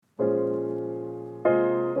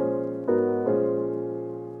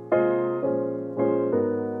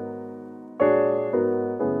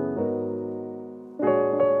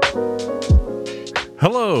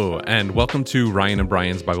Hello, and welcome to Ryan and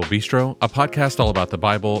Brian's Bible Bistro, a podcast all about the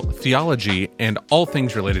Bible, theology, and all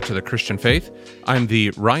things related to the Christian faith. I'm the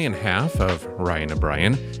Ryan half of Ryan and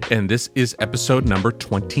Brian, and this is episode number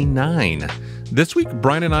 29. This week,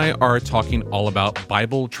 Brian and I are talking all about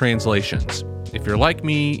Bible translations. If you're like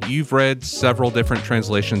me, you've read several different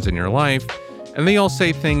translations in your life, and they all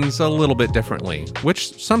say things a little bit differently,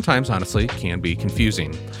 which sometimes, honestly, can be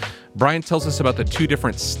confusing. Brian tells us about the two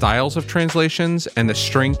different styles of translations and the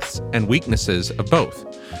strengths and weaknesses of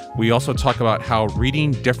both. We also talk about how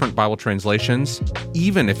reading different Bible translations,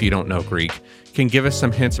 even if you don't know Greek, can give us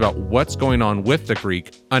some hints about what's going on with the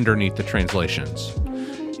Greek underneath the translations.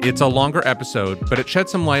 It's a longer episode, but it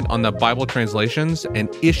sheds some light on the Bible translations and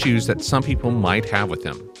issues that some people might have with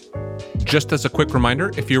them. Just as a quick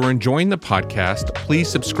reminder, if you're enjoying the podcast, please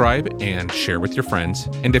subscribe and share with your friends.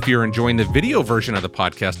 And if you're enjoying the video version of the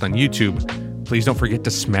podcast on YouTube, please don't forget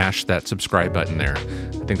to smash that subscribe button there.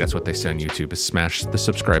 I think that's what they say on YouTube, is smash the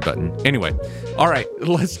subscribe button. Anyway, all right,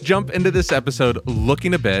 let's jump into this episode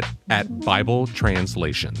looking a bit at Bible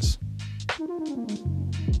translations.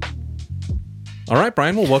 All right,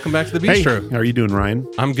 Brian, well, welcome back to the Bistro. Hey, how are you doing, Ryan?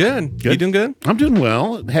 I'm good. You doing good? I'm doing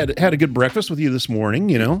well. Had a good breakfast with you this morning,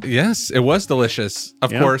 you know? Yes, it was delicious.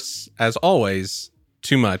 Of course, as always,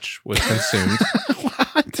 too much was consumed.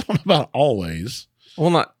 I don't know about always.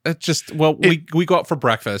 Well, we go out for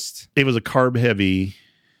breakfast. It was a carb-heavy.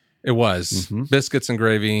 It was. Biscuits and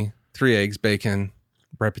gravy, 3 eggs, bacon,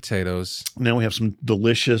 bread, potatoes. Now we have some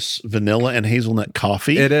delicious vanilla and hazelnut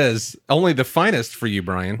coffee. It is. Only the finest for you,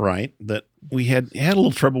 Brian. Right. That we had a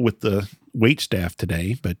little trouble with the wait staff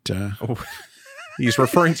today, but... He's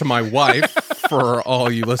referring to my wife for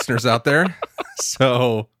all you listeners out there.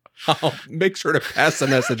 So I'll make sure to pass the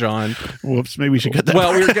message on. Whoops, maybe we should cut that.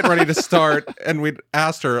 Well, we were getting ready to start, and we'd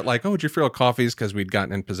asked her, like, oh, would you feel coffees? Because we'd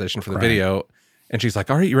gotten in position for the video. And she's like,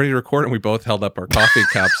 all right, you ready to record? And we both held up our coffee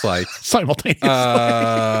cups like... simultaneously.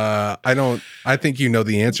 I think you know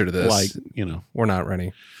the answer to this. Like, you know. We're not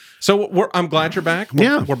ready. So I'm glad you're back.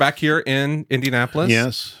 We're back here in Indianapolis.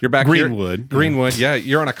 Yes. You're back Greenwood. Greenwood. Yeah.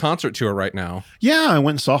 You're on a concert tour right now. Yeah, I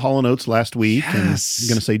went and saw Hall & Oates last week. Yes.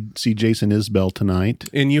 And I'm going to see Jason Isbell tonight.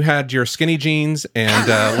 And you had your skinny jeans and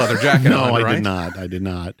leather jacket on, right? I did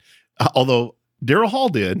not. Although Daryl Hall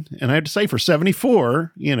did. And I have to say, for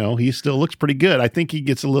 74, you know, he still looks pretty good. I think he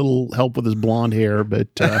gets a little help with his blonde hair, but,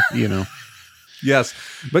 you know. Yes,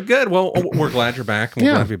 but good. Well, we're glad you're back. We're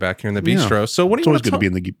glad to be back here in the Bistro. Yeah. So what do you want to It's always good to be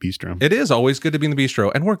in the Bistro. It is always good to be in the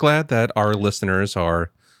Bistro. And we're glad that our listeners are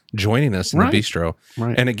joining us in the Bistro.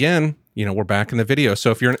 Right. And again, you know, we're back in the video. So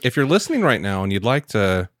if you're listening right now and you'd like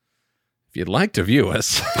to view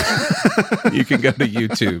us, you can go to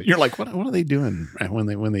YouTube. You're like, what are they doing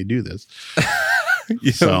when they do this?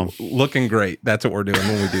 Looking great. That's what we're doing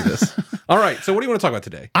when we do this. All right. So what do you want to talk about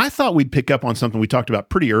today? I thought we'd pick up on something we talked about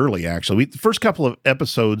pretty early, actually. The first couple of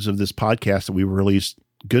episodes of this podcast that we released,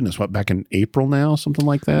 back in April now? Something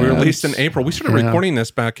like that? We released in April. We started recording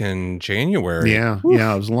this back in January. Yeah. Whew.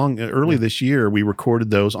 Yeah. It was early this year. We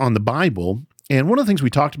recorded those on the Bible. And one of the things we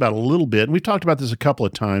talked about a little bit, and we've talked about this a couple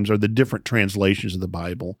of times, are the different translations of the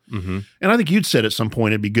Bible. Mm-hmm. And I think you'd said at some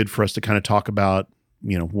point it'd be good for us to kind of talk about,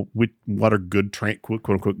 you know, what are good quote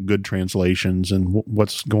unquote good translations and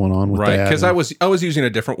what's going on with that. Right, because I was using a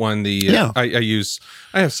different one. I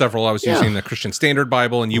have several. I was using the Christian Standard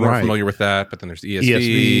Bible, and you weren't familiar with that. But then there's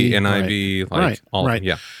ESV, NIV, all right.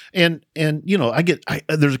 Yeah. And you know,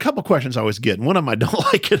 there's a couple questions I always get, and one of them I don't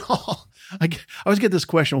like at all. I always get this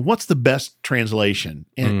question: what's the best translation?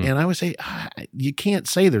 And I always say you can't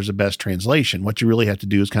say there's a best translation. What you really have to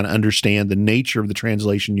do is kind of understand the nature of the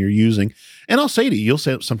translation you're using. And I'll say to you,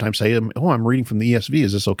 sometimes say, "Oh, I'm reading from the ESV.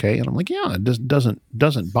 Is this okay?" And I'm like, "Yeah, it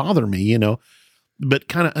doesn't bother me," you know. But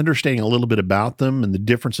kind of understanding a little bit about them and the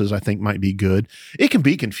differences, I think, might be good. It can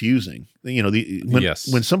be confusing, you know.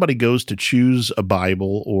 When somebody goes to choose a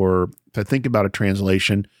Bible or to think about a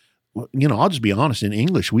translation, you know, I'll just be honest. In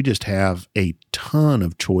English, we just have a ton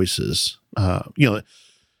of choices. You know,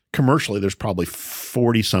 commercially, there's probably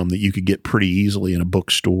 40 some that you could get pretty easily in a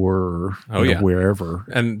bookstore or wherever.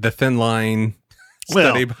 And the Thin Line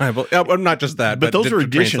Study Bible. Not just that, but those are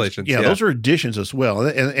editions. Yeah, those are editions as well.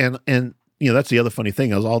 And you know, that's the other funny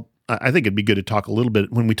thing. I think it'd be good to talk a little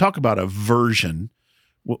bit when we talk about a version.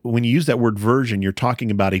 When you use that word version, you're talking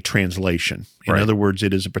about a translation. In other words,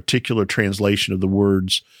 it is a particular translation of the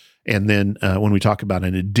words. And then when we talk about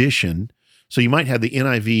an edition, so you might have the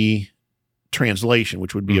NIV translation,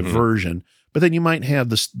 which would be a version, but then you might have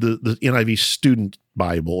the NIV Student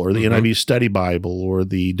Bible or the NIV Study Bible or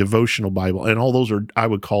the Devotional Bible, and all those I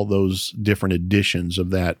would call those different editions of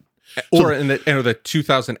that Or in the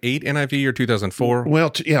 2008 NIV or 2004? Well,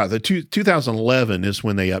 the 2011 is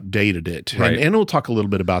when they updated it, Right. and we'll talk a little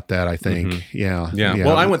bit about that. I think, yeah.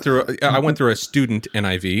 Well, I went through a student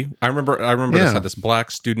NIV. I remember this had this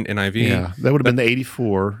black student NIV. Yeah, that would have been the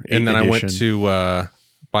 84, and then edition. I went to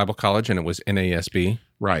Bible college, and it was NASB.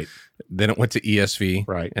 Right. Then it went to ESV.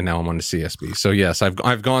 Right. And now I'm on to CSB. So yes,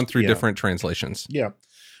 I've gone through different translations. Yeah.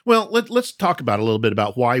 Well, let's talk about a little bit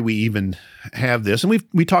about why we even have this, and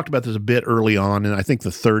we talked about this a bit early on, and I think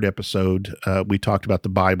the third episode we talked about the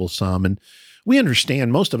Bible some, and we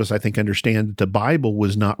understand, most of us I think understand that the Bible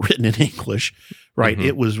was not written in English, right?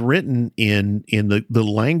 It was written in the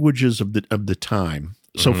languages of the time.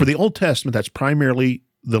 So for the Old Testament, that's primarily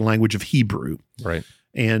the language of Hebrew, right?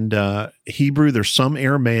 And Hebrew, there's some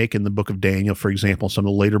Aramaic in the book of Daniel, for example. Some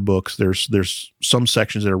of the later books, there's some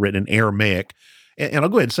sections that are written in Aramaic. And I'll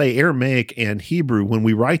go ahead and say Aramaic and Hebrew, when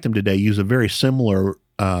we write them today, use a very similar,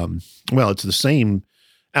 it's the same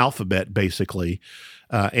alphabet, basically.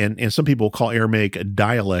 And some people call Aramaic a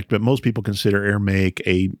dialect, but most people consider Aramaic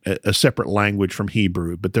a separate language from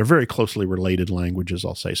Hebrew. But they're very closely related languages,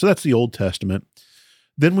 I'll say. So that's the Old Testament.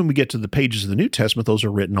 Then when we get to the pages of the New Testament, those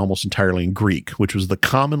are written almost entirely in Greek, which was the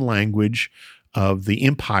common language of the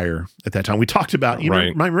empire at that time. We talked about,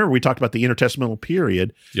 remember we talked about the intertestamental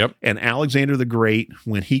period. Yep. And Alexander the Great,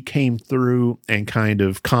 when he came through and kind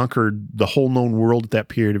of conquered the whole known world at that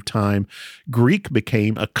period of time, Greek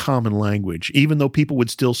became a common language, even though people would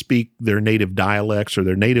still speak their native dialects or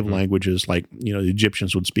their native languages, like, the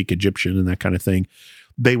Egyptians would speak Egyptian and that kind of thing.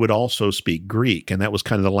 They would also speak Greek, and that was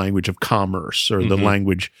kind of the language of commerce, or the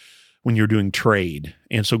language when you're doing trade.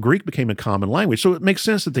 And so Greek became a common language. So it makes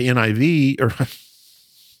sense that the NIV, or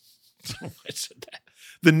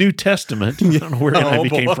the New Testament, I don't know where NIV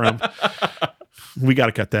came from. We got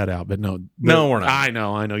to cut that out, but no, we're not. I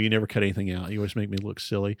know. You never cut anything out. You always make me look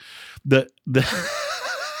silly. The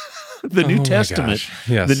New Testament,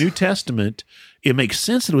 yes. The New Testament, it makes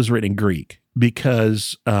sense that it was written in Greek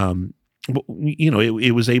because,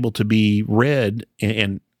 it was able to be read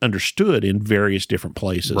and understood in various different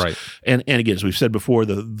places. Right. And again, as we've said before,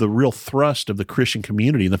 the real thrust of the Christian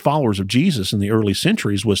community and the followers of Jesus in the early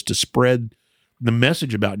centuries was to spread the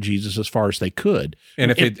message about Jesus as far as they could.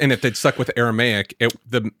 And if they'd stuck with Aramaic,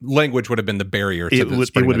 the language would have been the barrier to the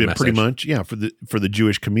spreading it would have been message. pretty much, for the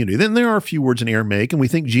Jewish community. Then there are a few words in Aramaic, and we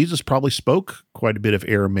think Jesus probably spoke quite a bit of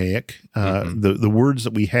Aramaic. The words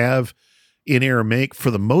that we have in Aramaic, for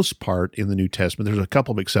the most part, in the New Testament, there's a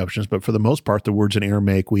couple of exceptions, but for the most part, the words in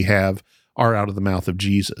Aramaic we have are out of the mouth of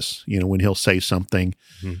Jesus, when he'll say something.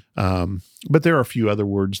 But there are a few other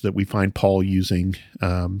words that we find Paul using,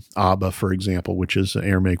 Abba, for example, which is an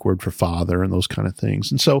Aramaic word for father, and those kind of things.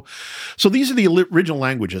 And so these are the original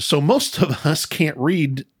languages. So most of us can't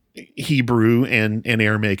read Hebrew and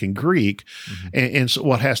Aramaic and Greek. And so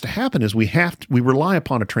what has to happen is we rely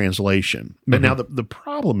upon a translation. But now the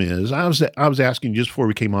problem is, I was asking just before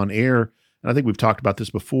we came on air, and I think we've talked about this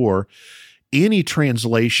before, any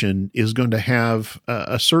translation is going to have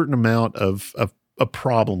a certain amount of a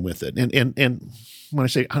problem with it. And when I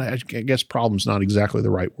say, I guess problem's not exactly the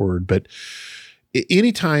right word, but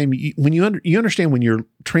anytime when you understand when you're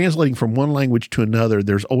translating from one language to another,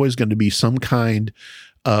 there's always going to be some kind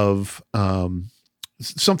of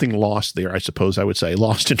something lost there, I suppose I would say,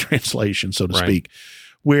 lost in translation, so to speak,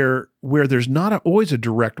 where there's not always a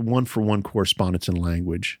direct one-for-one correspondence in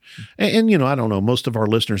language. And I don't know, most of our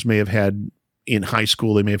listeners may have had, in high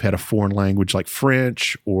school, they may have had a foreign language like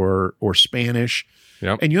French or Spanish.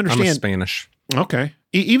 Yep. And you understand. I'm a Spanish. Okay.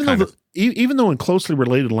 Even though in closely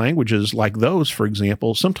related languages like those, for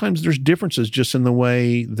example, sometimes there's differences just in the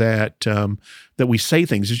way that that we say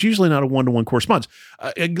things. It's usually not a one-to-one correspondence.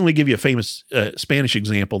 I'm going to give you a famous Spanish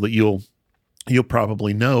example that you'll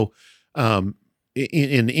probably know.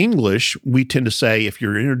 In English, we tend to say, if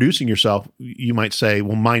you're introducing yourself, you might say,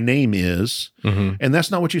 well, my name is, and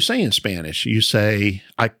that's not what you say in Spanish. You say,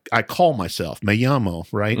 I call myself, me llamo,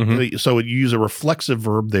 right? So you use a reflexive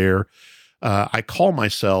verb there. I call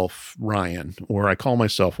myself Ryan, or I call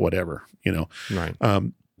myself whatever,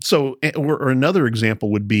 Right. So, or another example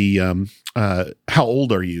would be, how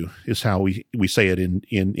old are you is how we say it in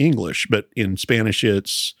English, but in Spanish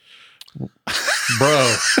it's,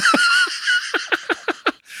 bro.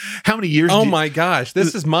 How many years? Oh my gosh.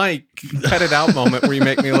 This is my cut it out moment where you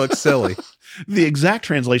make me look silly. The exact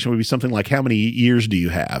translation would be something like, "How many years do you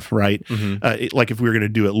have?" Right? Like if we were going to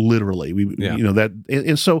do it literally, you know that,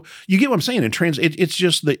 and so you get what I'm saying. In it's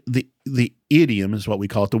just the idiom is what we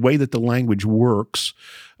call it. The way that the language works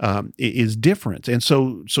is different, and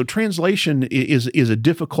so translation is a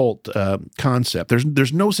difficult concept.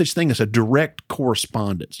 There's no such thing as a direct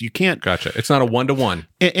correspondence. You can't. Gotcha. It's not a one-to-one.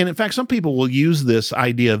 And in fact, some people will use this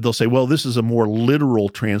idea of, they'll say, well, this is a more literal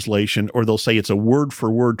translation, or they'll say it's a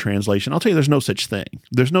word-for-word translation. I'll tell you, there's no such thing.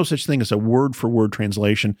 There's no such thing as a word-for-word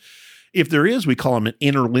translation. If there is, we call them an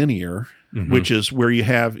interlinear, which is where you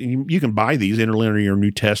have, you can buy these interlinear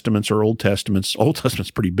New Testaments or Old Testaments. Old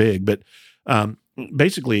Testament's pretty big, but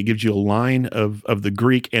basically it gives you a line of the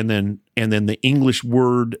Greek and then the English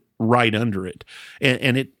word right under it.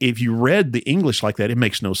 And if you read the English like that, it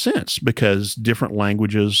makes no sense, because different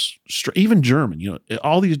languages, even German,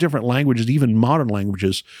 all these different languages, even modern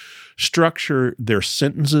languages, structure their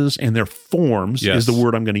sentences and their forms, is the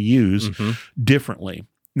word I'm going to use, differently.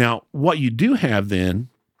 Now, what you do have then,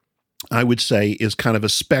 I would say, is kind of a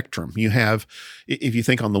spectrum. You have, if you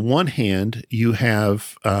think on the one hand, you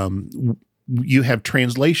have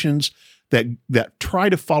translations that try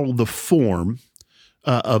to follow the form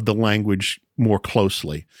of the language more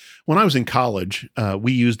closely. When I was in college,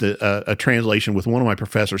 we used a translation with one of my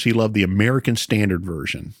professors. He loved the American Standard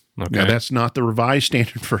Version. Okay. Now, that's not the Revised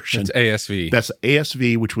Standard Version. It's ASV. That's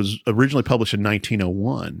ASV, which was originally published in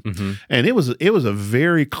 1901, and it was a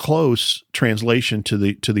very close translation to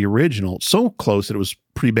the original. So close that it was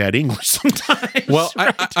pretty bad English sometimes. Well,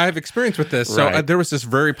 right? I have experience with this. So there was this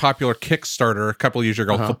very popular Kickstarter a couple of years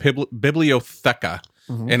ago called Bibliotheca.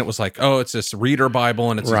 And it was like, oh, it's this reader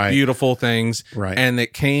Bible, and it's these beautiful things. Right. And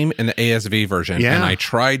it came in the ASV version, and I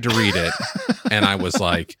tried to read it, and I was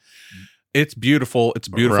like, it's beautiful. It's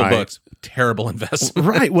beautiful books. Terrible investment.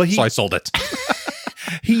 Right. Well, so I sold it.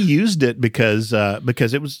 He used it because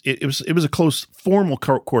it was a close formal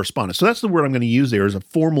correspondence. So that's the word I'm going to use there, is a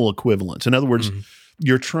formal equivalence. In other words,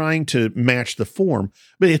 you're trying to match the form,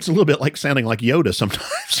 but it's a little bit like sounding like Yoda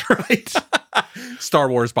sometimes, right? Star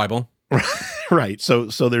Wars Bible. Right. So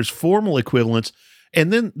there's formal equivalence.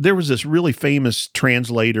 And then there was this really famous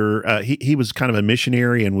translator. He was kind of a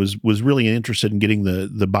missionary and was really interested in getting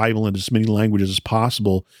the Bible into as many languages as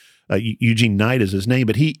possible. Eugene Knight is his name,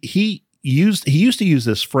 but he used to use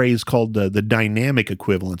this phrase called the dynamic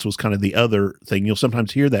equivalence, was kind of the other thing. You'll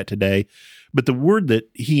sometimes hear that today, but the word that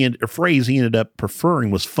phrase he ended up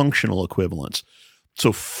preferring was functional equivalence.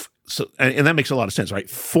 So and that makes a lot of sense, right?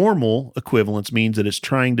 Formal equivalence means that it's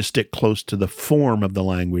trying to stick close to the form of the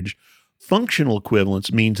language. Functional equivalence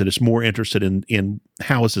means that it's more interested in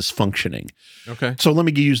how is this functioning. Okay. So let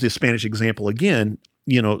me use the Spanish example again.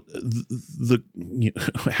 I don't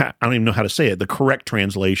even know how to say it. The correct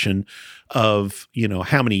translation of,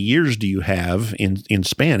 how many years do you have in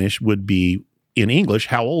Spanish would be, in English,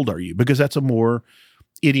 how old are you? Because that's a more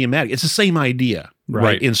idiomatic. It's the same idea,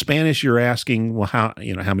 right? In Spanish, you're asking, well, how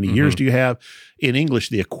many years do you have? In English,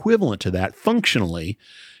 the equivalent to that functionally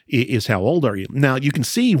is how old are you? Now, you can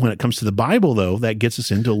see when it comes to the Bible, though, that gets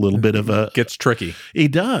us into a little bit of a... Gets tricky.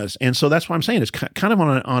 It does. And so that's why I'm saying it's kind of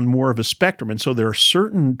on more of a spectrum. And so there are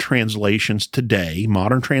certain translations today,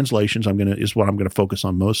 modern translations, is what I'm going to focus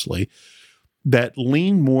on mostly, that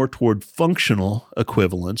lean more toward functional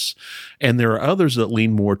equivalence, and there are others that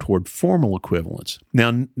lean more toward formal equivalence.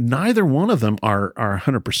 Now, neither one of them are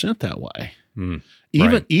 100% that way.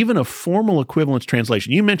 Even a formal equivalence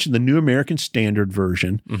translation. You mentioned the New American Standard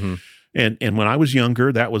Version, and when I was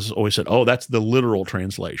younger, that was always said, "Oh, that's the literal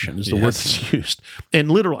translation." Is the word that's used.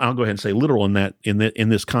 And literal, I'll go ahead and say literal in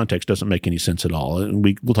this context doesn't make any sense at all. And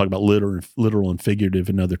we'll talk about literal and figurative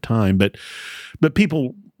another time. But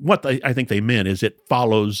people. What I think they meant is it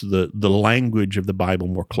follows the language of the Bible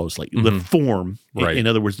more closely, the form. Right. In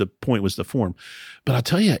other words, the point was the form. But I'll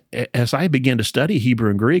tell you, as I began to study Hebrew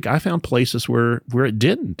and Greek, I found places where it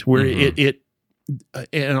didn't, where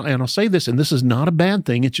and I'll say this, and this is not a bad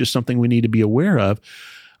thing. It's just something we need to be aware of.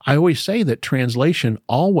 I always say that translation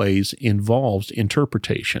always involves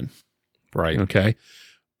interpretation. Right. Okay.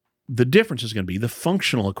 The difference is going to be the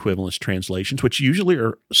functional equivalence translations, which usually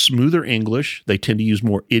are smoother English. They tend to use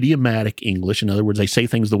more idiomatic English. In other words, they say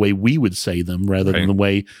things the way we would say them rather than the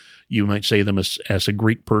way you might say them as a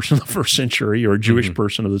Greek person of the 1st century or a Jewish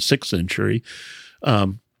person of the 6th century.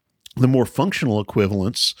 The more functional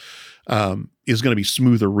equivalence is going to be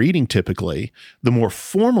smoother reading typically, the more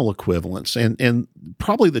formal equivalents, and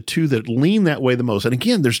probably the two that lean that way the most. And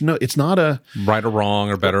again, it's not a right or wrong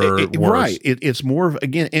or better or worse. Right. It's more of,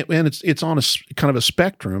 again, and it's on a kind of a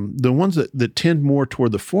spectrum. The ones that tend more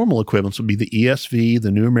toward the formal equivalents would be the ESV,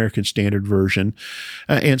 the New American Standard Version.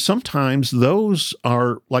 And sometimes those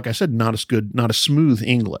are, like I said, not as good, not as smooth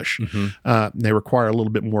English. They require a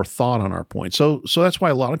little bit more thought on our point. So that's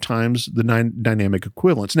why a lot of times the dynamic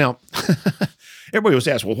equivalents. Now, everybody was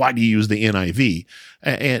asked, well, why do you use the NIV?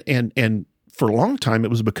 And for a long time, it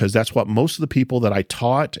was because that's what most of the people that I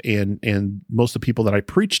taught and most of the people that I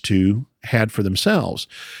preached to had for themselves.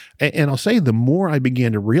 And I'll say the more I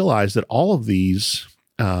began to realize that all of these,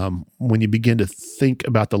 when you begin to think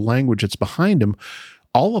about the language that's behind them,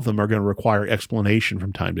 all of them are going to require explanation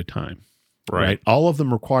from time to time. Right. All of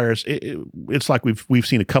them requires. It's like we've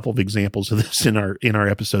seen a couple of examples of this in our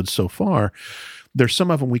episodes so far. There's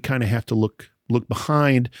some of them we kind of have to look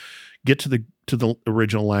behind, get to the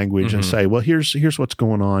original language and say, well, here's what's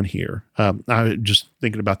going on here. I was just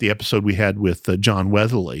thinking about the episode we had with John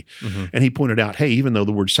Weatherly, and he pointed out, hey, even though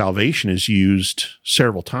the word salvation is used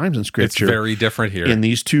several times in Scripture, it's very different here. In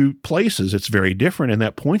these two places, it's very different, and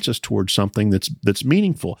that points us towards something that's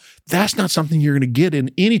meaningful. That's not something you're going to get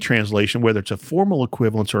in any translation, whether it's a formal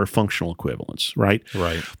equivalence or a functional equivalence, right?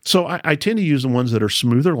 Right. So I tend to use the ones that are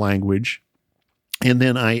smoother language. And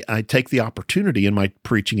then I take the opportunity in my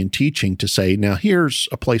preaching and teaching to say, now here's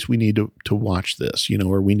a place we need to watch this,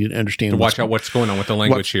 or we need to understand. To watch out what's going on with the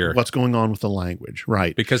language here. What's going on with the language,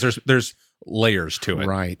 right? Because there's layers to it.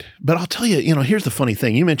 Right. But I'll tell you, here's the funny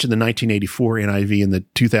thing. You mentioned the 1984 NIV and the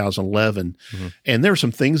 2011, and there are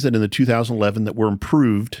some things that in the 2011 that were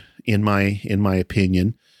improved, in my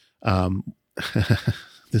opinion.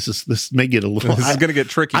 This may get a little. This is going to get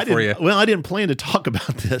tricky for you. Well, I didn't plan to talk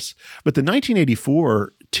about this, but the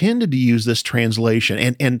 1984 tended to use this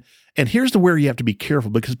translation, and here's where you have to be careful,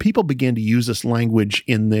 because people began to use this language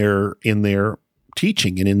in their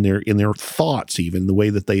teaching and in their thoughts, even the way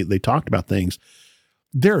that they talked about things.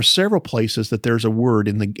 There are several places that there's a word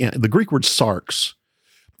in the Greek word sarx,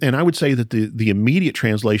 and I would say that the immediate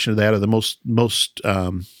translation of that, or the most I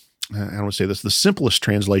don't want to say this, the simplest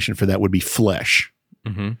translation for that would be flesh.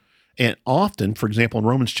 And often, for example, in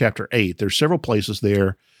Romans chapter 8, there's several places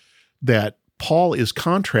there that Paul is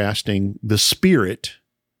contrasting the spirit,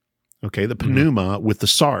 the pneuma, with the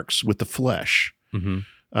sarx, with the flesh.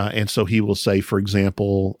 And so he will say, for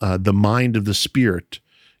example, the mind of the spirit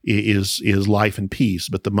is life and peace,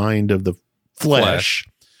 but the mind of the flesh.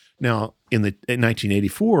 Now, in the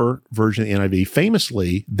 1984 version of the NIV,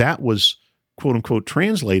 famously, that was, quote unquote,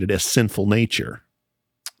 translated as sinful nature.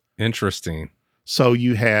 Interesting. So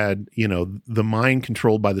you had, the mind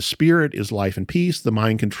controlled by the spirit is life and peace. The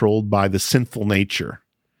mind controlled by the sinful nature.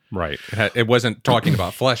 Right. It wasn't talking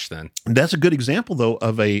about flesh then. That's a good example, though,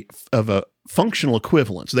 of a functional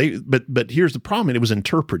equivalence. But here's the problem: it was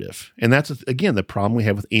interpretive, and that's again the problem we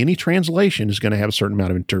have with any translation is going to have a certain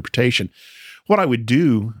amount of interpretation. What I would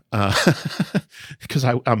do, because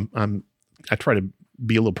I try to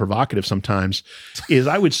be a little provocative sometimes, is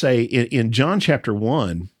I would say in John chapter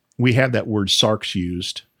 1. We have that word sarx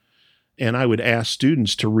used, and I would ask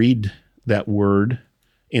students to read that word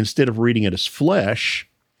instead of reading it as flesh.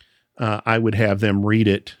 I would have them read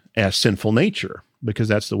it as sinful nature, because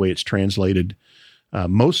that's the way it's translated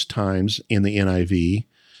most times in the NIV.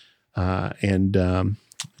 And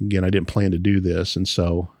again, I didn't plan to do this, and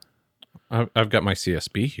so I've got my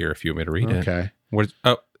CSB here. If you want me to read it, okay. What?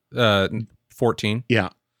 14. Yeah.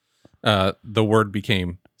 The word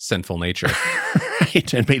became sinful nature.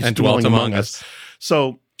 Right, and dwelt among us.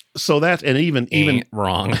 So that, and even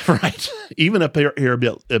wrong, right? Even up here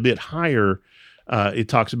a bit higher, it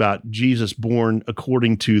talks about Jesus born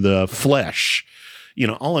according to the flesh.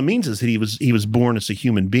 All it means is that he was born as a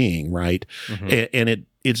human being, right? And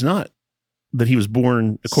it's not that he was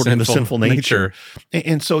born according to the sinful nature.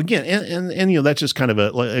 And so again, and that's just kind of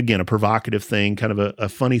a provocative thing, kind of a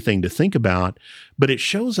funny thing to think about, but it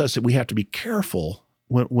shows us that we have to be careful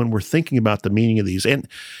when we're thinking about the meaning of these. And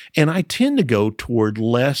I tend to go toward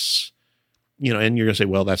less, and you're going to say,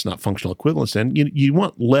 well, that's not functional equivalence. And you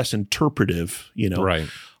want less interpretive, Right.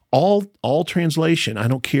 All translation, I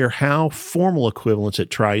don't care how formal equivalence it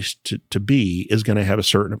tries to be, is going to have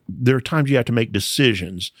there are times you have to make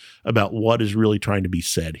decisions about what is really trying to be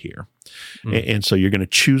said here. And so you're going to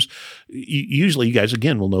choose. Usually you guys,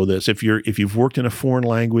 again, will know this. If you've worked in a foreign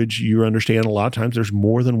language, you understand a lot of times there's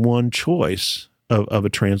more than one choice of a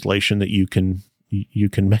translation that you can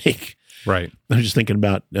make. Right. I was just thinking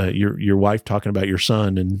about your wife talking about your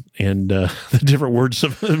son and the different words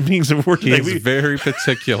of meanings of words. He's very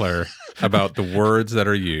particular. about the words that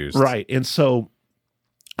are used. Right. And so,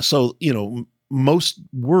 most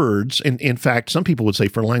words, and in fact, some people would say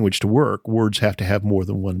for language to work, words have to have more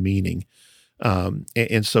than one meaning.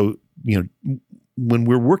 And so, when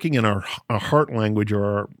we're working in our heart language or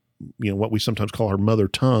our, what we sometimes call our mother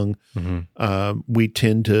tongue, we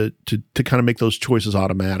tend to kind of make those choices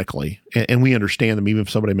automatically. And we understand them even if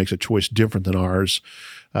somebody makes a choice different than ours.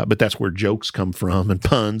 But that's where jokes come from and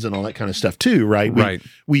puns and all that kind of stuff too, right?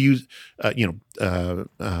 We use,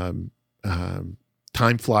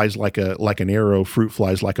 time flies like an arrow, fruit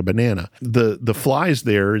flies like a banana. The flies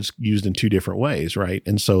there is used in two different ways, right?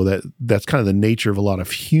 And so that's kind of the nature of a lot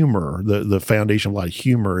of humor. The foundation of a lot of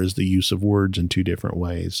humor is the use of words in two different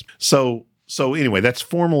ways. So anyway, that's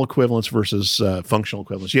formal equivalence versus functional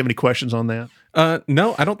equivalence. Do you have any questions on that?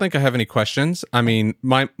 No, I don't think I have any questions. I mean,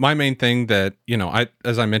 my main thing that,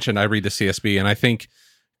 as I mentioned, I read the CSB, and I think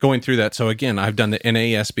going through that. So again, I've done the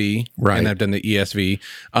NASB and I've done the ESV.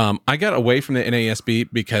 I got away from the NASB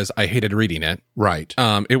because I hated reading it. Right.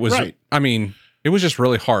 It was, it was just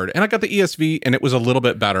really hard. And I got the ESV and it was a little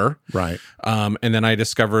bit better. Right. And then I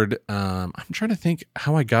discovered, I'm trying to think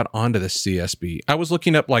how I got onto the CSB. I was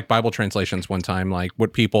looking up like Bible translations one time, like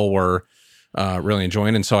what people were really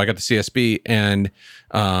enjoying. And so I got the CSB, and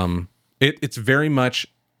it's very much,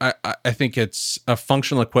 I think it's a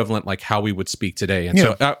functional equivalent, like how we would speak today. And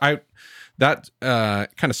so that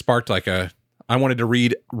kind of sparked like I wanted to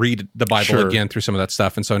read the Bible again through some of that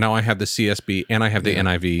stuff. And so now I have the CSB and I have the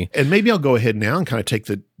NIV. And maybe I'll go ahead now and kind of take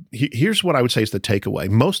here's what I would say is the takeaway.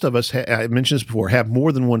 Most of us, I mentioned this before, have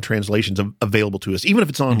more than one translations available to us, even if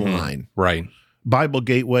it's online. Right. Bible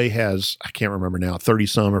Gateway has, I can't remember now, 30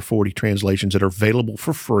 some or 40 translations that are available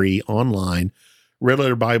for free online. Red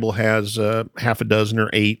Letter Bible has half a dozen or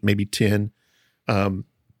 8, maybe 10.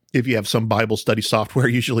 If you have some Bible study software,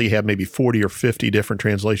 usually you have maybe 40 or 50 different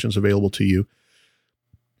translations available to you.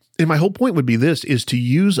 And my whole point would be this, is to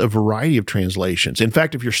use a variety of translations. In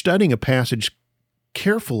fact, if you're studying a passage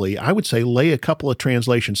carefully, I would say lay a couple of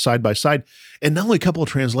translations side by side, and not only a couple of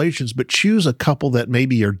translations, but choose a couple that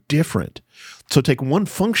maybe are different. So take one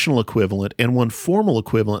functional equivalent and one formal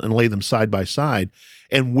equivalent and lay them side by side.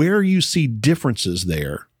 And where you see differences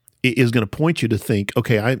there is going to point you to think,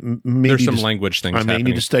 okay, there's some language things I may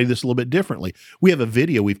need to study this a little bit differently. We have a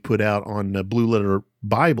video we've put out on Blue Letter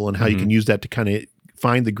Bible and how you can use that to kind of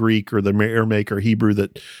find the Greek or the Aramaic or Hebrew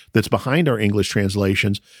that's behind our English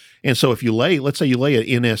translations. And so if you let's say you lay a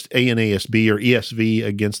NASB or ESV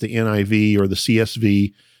against the NIV or the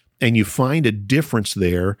CSV, and you find a difference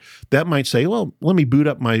there, that might say, well, let me boot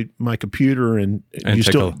up my computer, and you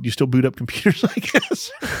still boot up computers, I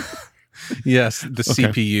guess. Yes, the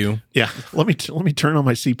CPU. Yeah, let me turn on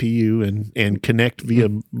my CPU and connect via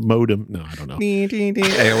modem. No, I don't know.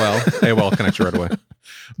 AOL connects right away.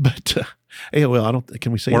 But AOL,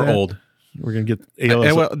 can we say we're that? old? We're gonna get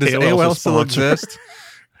AOL. Does AOL still exist?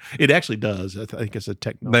 It actually does. I think it's a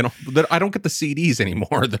technology. I don't get the CDs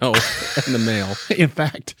anymore though in the mail. In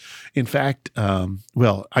fact,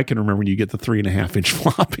 well, I can remember when you get the 3.5-inch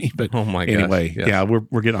floppy. But oh my gosh, anyway, yeah,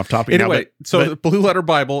 we're getting off topic. Anyway, now, the Blue Letter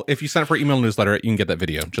Bible. If you sign up for email newsletter, you can get that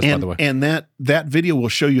video. By the way, and that video will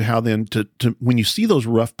show you how then to when you see those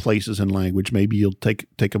rough places in language, maybe you'll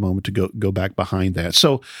take a moment to go back behind that.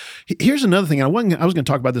 So here's another thing. I was going to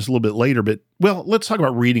talk about this a little bit later, but let's talk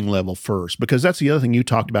about reading level first, because that's the other thing you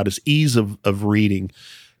talked about is ease of reading,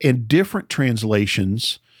 and different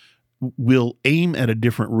translations will aim at a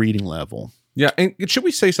different reading level. Yeah, and should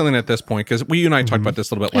we say something at this point? Because you and I talked about this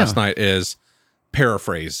a little bit last night, is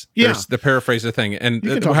paraphrase. Yeah. There's the paraphrase thing. And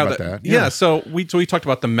you can talk about that. Yeah, so we talked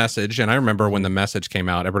about the Message, and I remember when the Message came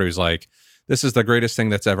out, everybody was like, this is the greatest thing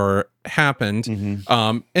that's ever happened.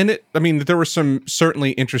 And there were some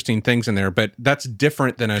certainly interesting things in there, but that's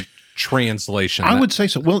different than a translation. I would say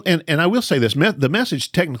so. Well, and I will say this, the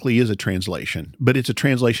Message technically is a translation, but it's a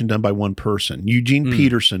translation done by one person. Eugene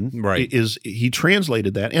Peterson he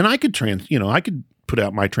translated that, and I could put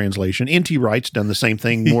out my translation. N.T. Wright's done the same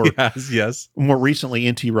thing more. Yes. More recently,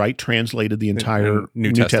 N.T. Wright translated the entire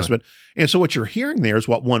New Testament. And so what you're hearing there is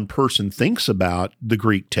what one person thinks about the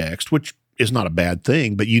Greek text, which is not a bad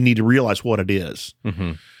thing, but you need to realize what it is.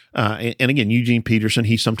 And again, Eugene Peterson,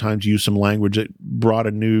 he sometimes used some language that brought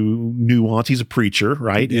a new nuance. He's a preacher,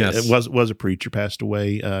 right? Yes. It was a preacher, passed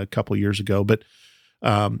away a couple of years ago, but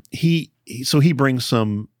he brings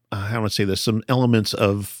some, how would I say this, some elements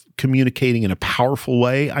of communicating in a powerful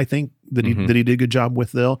way, I think, that he did a good job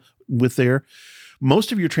with there.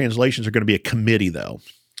 Most of your translations are going to be a committee, though.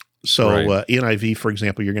 So Right. NIV, for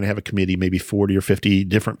example, you're going to have a committee, maybe 40 or 50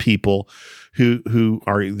 different people who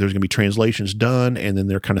are, there's going to be translations done, and then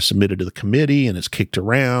they're kind of submitted to the committee, and it's kicked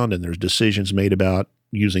around, and there's decisions made about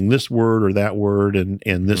using this word or that word and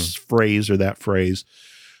this phrase or that phrase.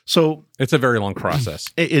 So It's a very long process.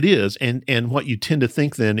 it is. And what you tend to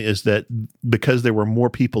think then is that because there were more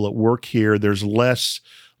people at work here, there's less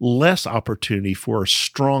opportunity for a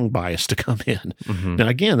strong bias to come in. Mm-hmm. Now,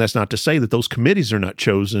 again, that's not to say that those committees are not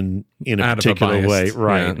chosen in a Out of a particular way. biased-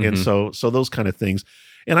 Right. yeah, And so those kind of things.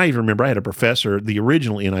 And I even remember I had a professor, the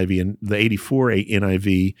original NIV and the 84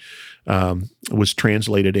 NIV was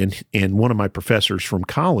translated, and one of my professors from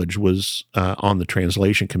college was on the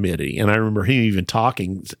translation committee. And I remember him even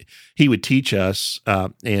talking. He would teach us,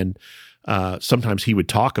 and sometimes he would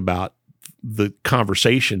talk about the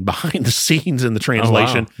conversation behind the scenes in the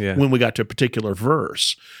translation Yeah. when we got to a particular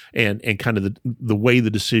verse and kind of the way the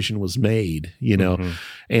decision was made, you know.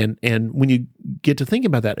 Mhm. And when you get to think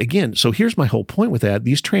about that again, so here's my whole point with that.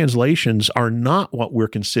 These translations are not what we're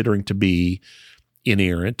considering to be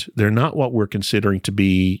inerrant. They're not what we're considering to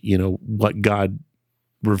be, you know, what God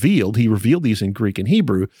revealed. He revealed these in Greek and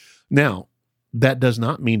Hebrew. Now, that does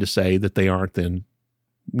not mean to say that they aren't then,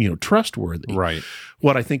 you know, trustworthy. Right.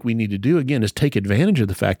 What I think we need to do again is take advantage of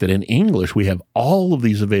the fact that in English we have all of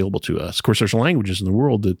these available to us. Of course, there's languages in the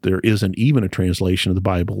world that there isn't even a translation of the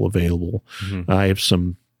Bible available. Mhm. I have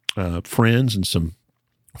some friends and some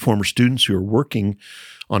former students who are working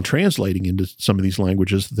on translating into some of these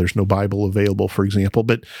languages. There's no Bible available, for example.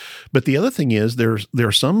 But the other thing is there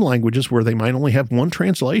are some languages where they might only have one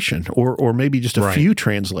translation or maybe just a Right. few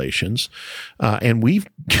translations. And we've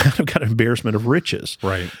kind of got an embarrassment of riches.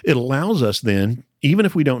 Right. It allows us then, even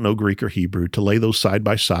if we don't know Greek or Hebrew, to lay those side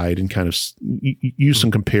by side and kind of use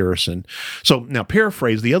some comparison. So now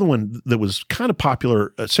paraphrase, the other one that was kind of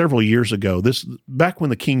popular several years ago, this back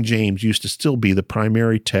when the King James used to still be the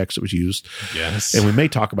primary text that was used. Yes. And we may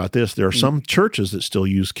talk about this. There are some churches that still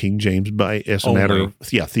use King James as a matter of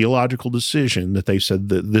theological decision, that they said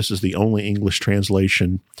that this is the only English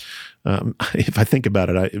translation. If I think about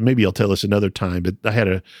it, maybe I'll tell this another time, but I had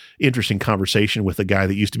an interesting conversation with a guy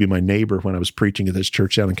that used to be my neighbor when I was preaching at this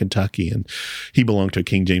church down in Kentucky, and he belonged to a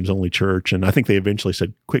King James only church. And I think they eventually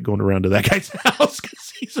said, quit going around to that guy's house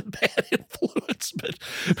because he's a bad influence.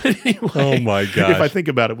 But anyway, Oh my gosh. if I think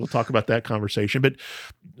about it, we'll talk about that conversation. But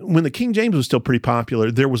when the King James was still pretty popular,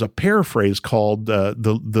 there was a paraphrase called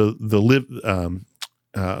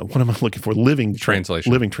what am I looking for? Living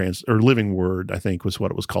Translation. Living Word, I think was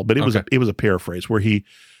what it was called. But it was Okay. it was a paraphrase where he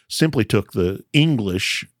simply took the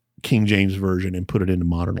English King James version and put it into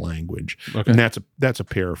modern language. Okay. And that's a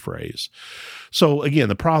paraphrase. So again,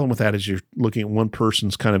 the problem with that is you're looking at one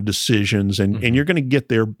person's kind of decisions, and you're going to get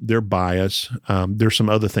their bias. There's some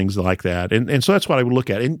other things like that, and so that's what I would look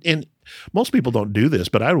at. And most people don't do this,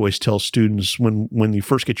 but I always tell students when you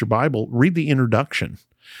first get your Bible, read the introduction.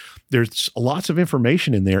 There's lots of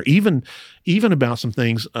information in there, even about some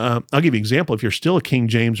things. I'll give you an example. If you're still a King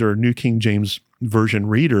James or a New King James Version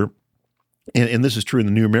reader, and this is true in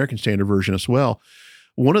the New American Standard Version as well,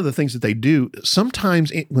 one of the things that they do,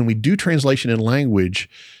 sometimes when we do translation in language,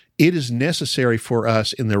 it is necessary for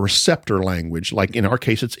us in the receptor language, like in our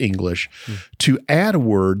case it's English, to add a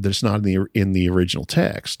word that's not in the original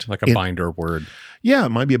text. Like a binder word. Yeah, it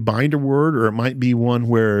might be a binder word, or it might be one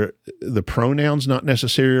where the pronoun's not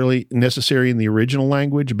necessarily necessary in the original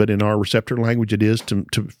language, but in our receptor language it is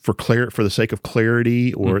for the sake of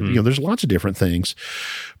clarity, or there's lots of different things.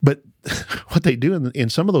 But what they do in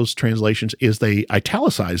some of those translations is they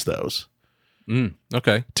italicize those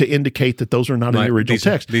Okay. to indicate that those are not in the original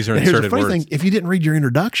text. These are And here's the inserted funny words. thing: if you didn't read your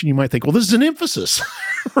introduction, you might think, "Well, this is an emphasis,"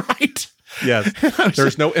 right? Yes.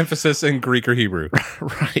 There's no emphasis in Greek or Hebrew.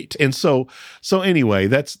 Right. And so anyway,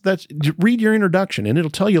 that's read your introduction, and it'll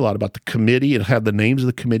tell you a lot about the committee. It'll have the names of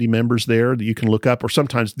the committee members there that you can look up, or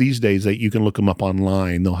sometimes these days that you can look them up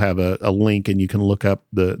online. They'll have a link and you can look up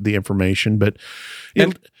the information, but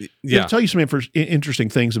it'll tell you some interesting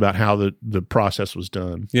things about how the process was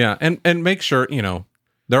done. Yeah. And make sure,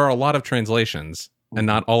 there are a lot of translations and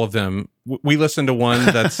not all of them. We listened to one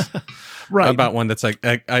that's Right. about one that's like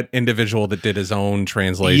an individual that did his own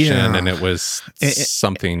translation, Yeah. and it was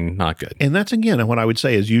something not good. And that's, again, what I would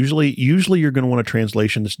say is usually you're going to want a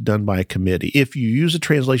translation that's done by a committee. If you use a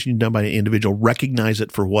translation done by an individual, recognize it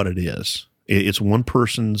for what it is. It's one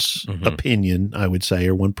person's opinion, I would say,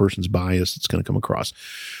 or one person's bias that's going to come across.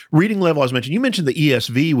 Reading level, as mentioned, you mentioned the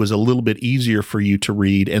ESV was a little bit easier for you to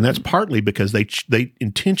read, and that's partly because they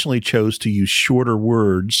intentionally chose to use shorter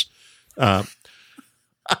words.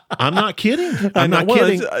 I'm not kidding. I'm not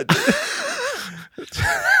kidding.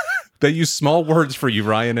 They use small words for you,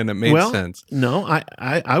 Ryan, and it made sense. No,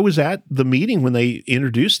 I was at the meeting when they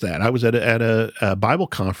introduced that. I was at a Bible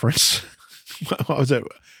conference. I was at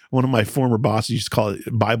one of my former bosses used to call it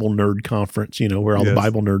Bible Nerd Conference, where all the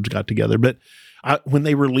Bible nerds got together. But when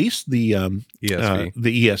they released the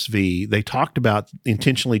ESV, they talked about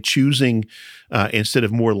intentionally choosing, instead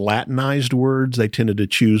of more Latinized words, they tended to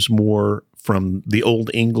choose more from the Old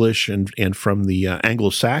English and from the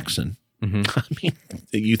Anglo-Saxon. Mm-hmm. I mean,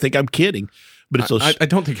 you think I'm kidding, but it's I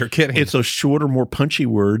don't think you're kidding. It's those shorter, more punchy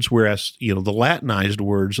words, whereas the Latinized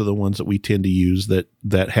words are the ones that we tend to use that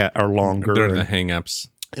are longer. They're the hang-ups.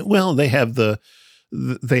 Well, they have the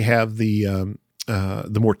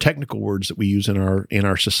more technical words that we use in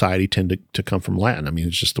our society tend to come from Latin. I mean,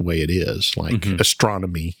 it's just the way it is, like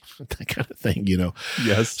astronomy, that kind of thing.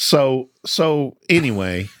 Yes. So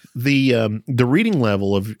anyway. The reading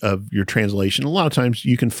level of your translation, a lot of times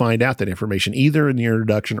you can find out that information either in the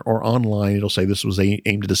introduction or online. It'll say this was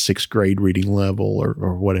aimed at a 6th grade reading level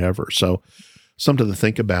or whatever. So something to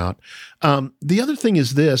think about. The other thing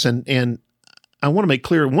is this, and I want to make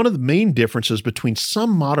clear, one of the main differences between some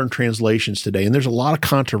modern translations today, and there's a lot of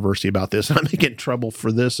controversy about this, and I may get in trouble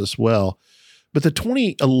for this as well, but the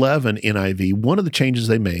 2011 NIV, one of the changes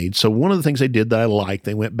they made, so one of the things they did that I liked,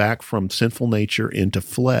 they went back from sinful nature into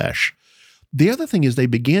flesh. The other thing is they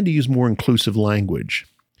began to use more inclusive language.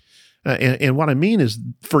 And what I mean is,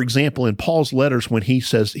 for example, in Paul's letters, when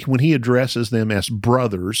he addresses them as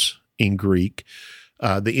brothers in Greek,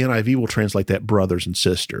 the NIV will translate that brothers and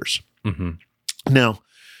sisters. Mm-hmm. Now,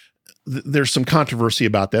 there's some controversy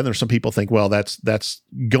about that. There's some people think, well, that's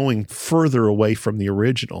going further away from the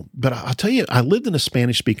original. But I'll tell you, I lived in a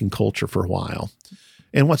Spanish-speaking culture for a while.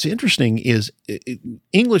 And what's interesting is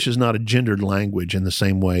English is not a gendered language in the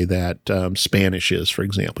same way that Spanish is, for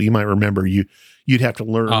example. You might remember you'd have to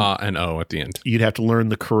learn and O at the end. You'd have to learn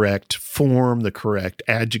the correct form, the correct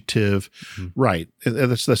adjective. Mm-hmm. Right.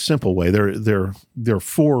 That's the simple way. There are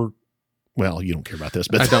 4. Well, you don't care about this,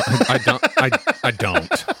 but I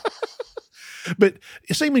don't. But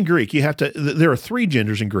same in Greek. You have to. There are 3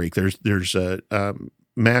 genders in Greek. There's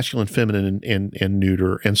masculine, feminine, and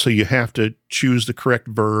neuter, and so you have to choose the correct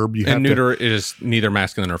verb. Neuter is neither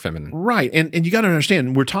masculine or feminine, right? And you got to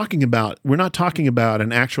understand, we're not talking about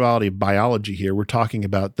an actuality of biology here. We're talking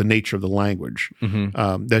about the nature of the language.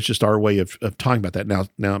 Mm-hmm. That's just our way of talking about that.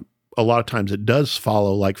 Now. A lot of times it does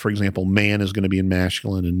follow, like, for example, man is going to be in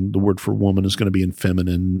masculine and the word for woman is going to be in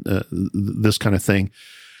feminine, this kind of thing.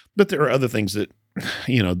 But there are other things that,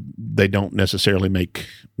 they don't necessarily make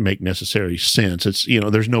necessary sense. It's,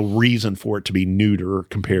 there's no reason for it to be neuter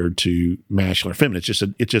compared to masculine or feminine.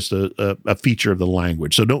 It's just a feature of the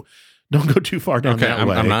language. So don't go too far down that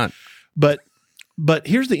way. I'm not. But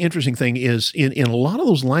here's the interesting thing is in a lot of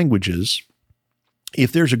those languages,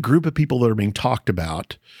 if there's a group of people that are being talked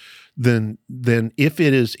about, then if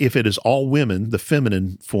it is all women, the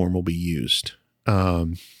feminine form will be used.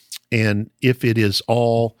 And if it is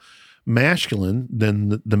all masculine,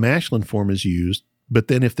 then the masculine form is used. But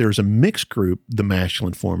then if there's a mixed group, the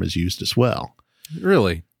masculine form is used as well.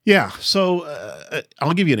 Really? Yeah. So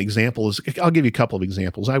I'll give you an example. I'll give you a couple of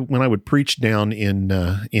examples. When I would preach down in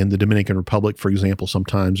the Dominican Republic, for example,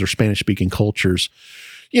 sometimes, or Spanish-speaking cultures,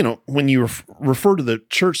 when you refer to the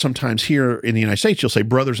church sometimes here in the United States, you'll say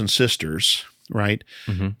brothers and sisters, right?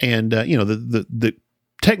 Mm-hmm. And, the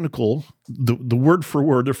technical, the word for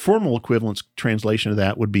word, the formal equivalence translation of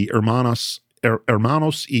that would be hermanos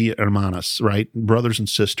y hermanas, right? Brothers and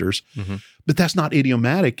sisters. Mm-hmm. But that's not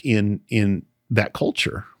idiomatic in that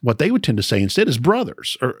culture. What they would tend to say instead is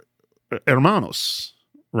brothers or hermanos,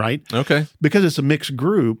 right? Okay. Because it's a mixed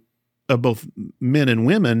group of both men and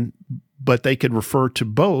women, but they could refer to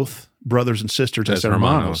both brothers and sisters as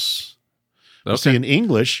hermanos. Okay. See, in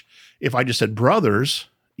English, if I just said brothers,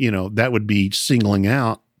 that would be singling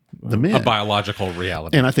out the men. A biological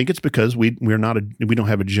reality. And I think it's because we don't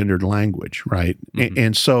have a gendered language, right? Mm-hmm.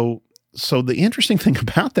 And so the interesting thing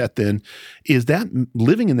about that then is that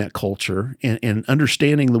living in that culture and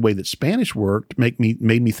understanding the way that Spanish worked made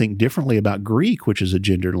me think differently about Greek, which is a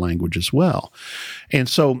gendered language as well. And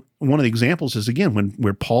so one of the examples is, again,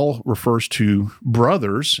 where Paul refers to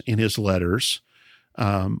brothers in his letters,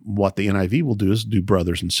 what the NIV will do is do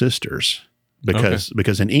brothers and sisters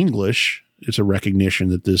because in English, it's a recognition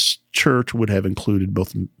that this church would have included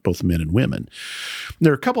both men and women.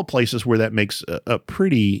 There are a couple places where that makes a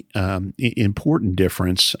pretty important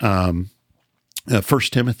difference. 1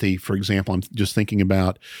 Timothy, for example, I'm just thinking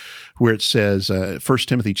about where it says, 1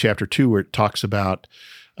 Timothy chapter 2, where it talks about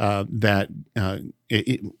that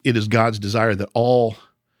it is God's desire that all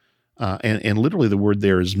And literally the word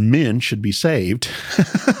there is men should be saved.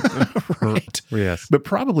 Right. Yes. But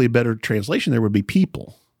probably a better translation there would be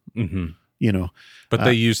people. Mm-hmm. You know. But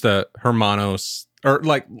they use the hermanos, or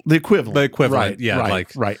like the equivalent. The equivalent, right, yeah.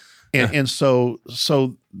 Right. And so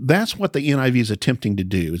that's what the NIV is attempting to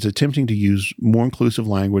do. It's attempting to use more inclusive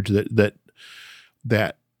language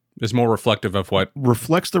that is more reflective of what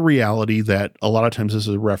reflects the reality that a lot of times this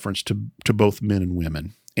is a reference to both men and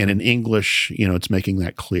women. And in English, it's making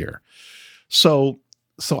that clear. So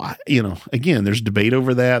I, again, there's debate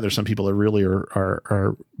over that. There's some people that really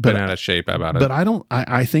are been out of shape about it. But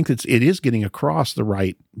I think it is getting across the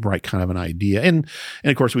right kind of an idea. And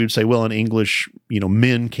of course we would say, well, in English,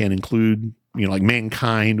 men can include, like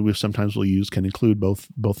mankind, we'll use can include both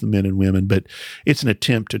the men and women, but it's an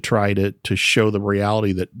attempt to try to show the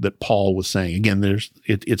reality that Paul was saying. Again,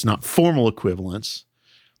 it's not formal equivalence,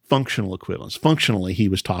 functional equivalence. Functionally, he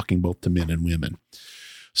was talking both to men and women.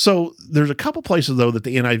 So there's a couple places though that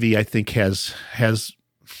the NIV I think has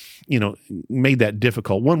made that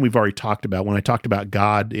difficult. One we've already talked about. When I talked about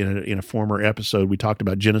God in a former episode, we talked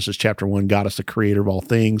about Genesis chapter 1, God is the creator of all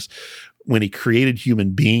things. When he created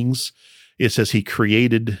human beings, it says he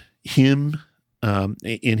created him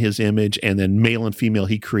in his image, and then male and female,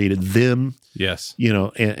 he created them. Yes.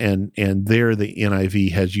 And there the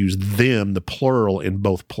NIV has used them, the plural, in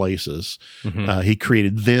both places. Mm-hmm. He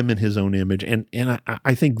created them in his own image. And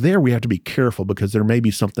I think there we have to be careful because there may be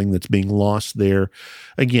something that's being lost there.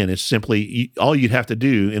 Again, it's simply, all you'd have to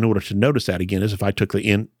do in order to notice that, again, is if I took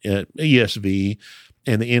the ESV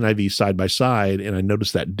and the NIV side by side, and I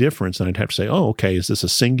noticed that difference, and I'd have to say, oh, okay, is this a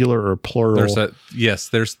singular or a plural?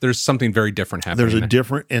 There's something very different happening. There's a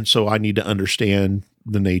different, and so I need to understand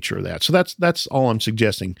the nature of that. So that's all I'm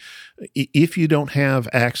suggesting. If you don't have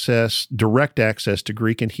direct access to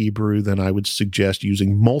Greek and Hebrew, then I would suggest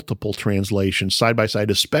using multiple translations side by side,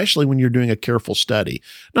 especially when you're doing a careful study,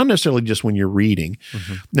 not necessarily just when you're reading.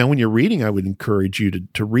 Mm-hmm. Now, when you're reading, I would encourage you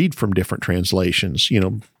to read from different translations,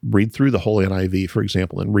 read through the whole NIV, for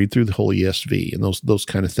example, and read through the whole ESV and those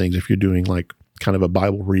kind of things. If you're doing like kind of a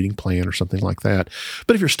Bible reading plan or something like that.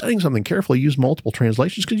 But if you're studying something carefully, use multiple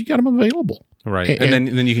translations because you got them available. Right. And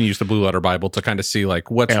then you can use the Blue Letter Bible to kind of see like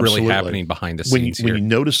what's absolutely. really happening behind the scenes when you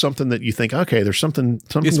notice something that you think, okay, there's something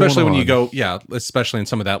especially going when on. you go, especially in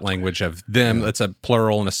some of that language of them, it's a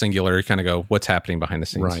plural and a singular, you kind of go, what's happening behind the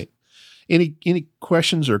scenes? Right. Any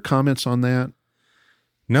questions or comments on that?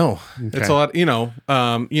 No, okay. It's a lot.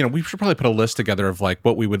 We should probably put a list together of like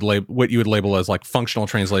what you would label as like functional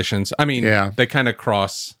translations. I mean, they kind of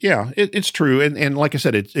cross. Yeah, it's true, and like I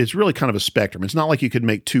said, it's really kind of a spectrum. It's not like you could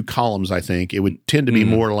make two columns. I think it would tend to be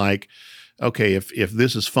more like, okay, if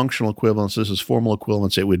this is functional equivalence, this is formal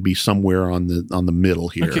equivalence, it would be somewhere on the middle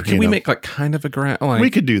here. Okay, can we make like kind of a graph? We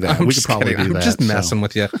could do that. We could probably do that. I'm just messing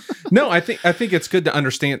with you. No, I think it's good to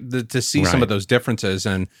understand to see some of those differences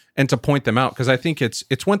and to point them out, because I think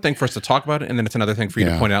it's one thing for us to talk about it, and then it's another thing for you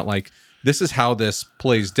to point out like this is how this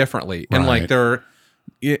plays differently, and like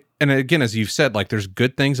and again, as you've said, like there's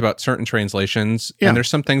good things about certain translations, and there's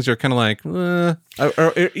some things that are kind of like,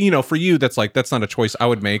 or for you, that's not a choice I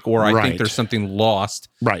would make, or I think there's something lost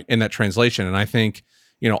in that translation, and I think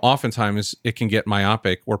oftentimes it can get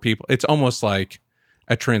myopic, where people, it's almost like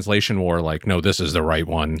a translation war, like, no, this is the right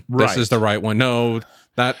one. This is the right one. No,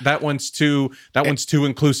 that one's too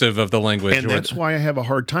inclusive of the language. And that's why I have a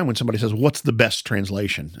hard time when somebody says, "What's the best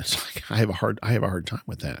translation?" It's like I have a hard time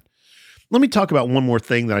with that. Let me talk about one more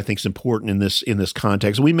thing that I think is important in this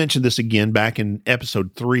context. We mentioned this again back in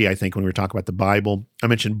episode 3, I think, when we were talking about the Bible. I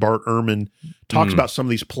mentioned Bart Ehrman talks about some of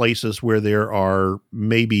these places where there are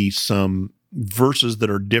maybe some verses that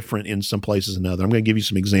are different in some places than others. I'm going to give you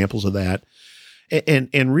some examples of that.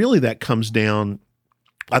 And really that comes down,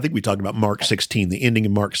 I think we talked about Mark 16, the ending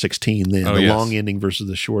of Mark 16, then long ending versus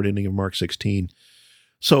the short ending of Mark 16.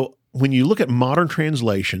 So when you look at modern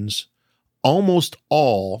translations, almost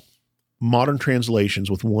all modern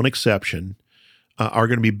translations, with one exception, are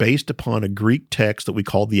going to be based upon a Greek text that we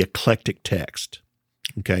call the eclectic text.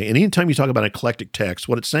 Okay, and anytime you talk about an eclectic text,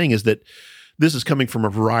 what it's saying is that this is coming from a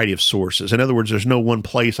variety of sources. In other words, there's no one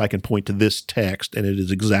place I can point to this text and it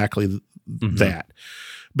is exactly that.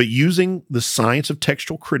 But using the science of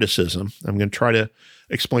textual criticism, I'm going to try to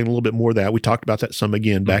explain a little bit more of that. We talked about that some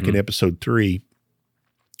again back in episode 3.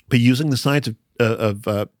 But using the science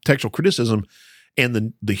of textual criticism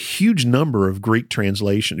and the huge number of Greek texts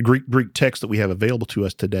that we have available to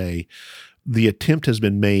us today, the attempt has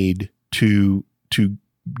been made to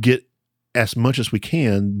get as much as we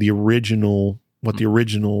can the original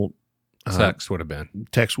text would have been.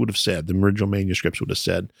 The original manuscripts would have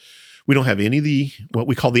said. We don't have any of the what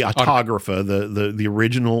we call the autographa, the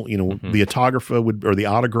original. The autographa or the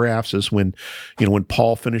autographs is when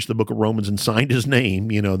Paul finished the book of Romans and signed his name.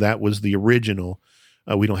 That was the original.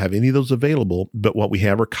 We don't have any of those available, but what we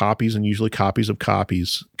have are copies, and usually copies of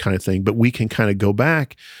copies kind of thing. But we can kind of go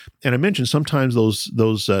back, and I mentioned sometimes those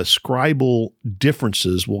scribal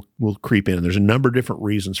differences will creep in. And there's a number of different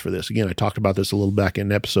reasons for this. Again, I talked about this a little back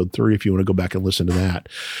in episode 3 if you want to go back and listen to that.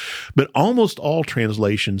 But almost all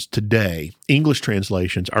translations today, English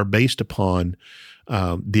translations, are based upon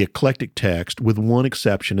the eclectic text with one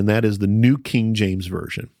exception, and that is the New King James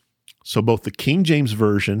Version. So both the King James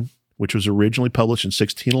Version, which was originally published in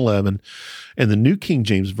 1611, and the New King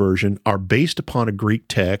James Version are based upon a Greek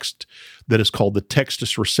text that is called the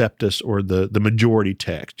Textus Receptus, or the majority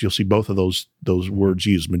text. You'll see both of those words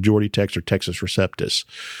used, majority text or Textus Receptus.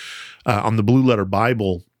 On the Blue Letter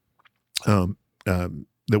Bible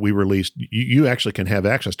that we released, you actually can have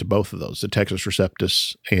access to both of those, the Textus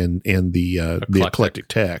Receptus and the eclectic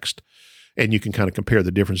text. And you can kind of compare the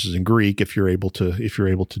differences in Greek if you're able to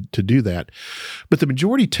do that. But the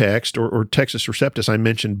majority text or Textus Receptus I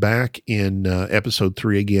mentioned back in episode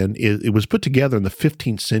 3 again, it was put together in the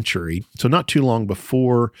 15th century, so not too long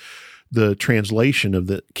before the translation of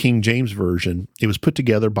the King James Version. It was put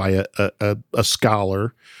together by a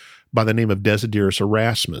scholar by the name of Desiderius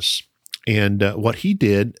Erasmus. And what he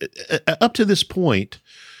did up to this point,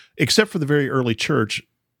 except for the very early church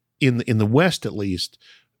in the West at least,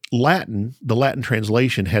 the Latin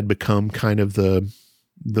translation had become kind of the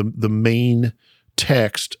main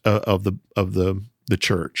text of the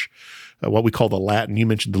church. What we call the Latin. You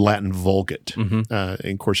mentioned the Latin Vulgate, and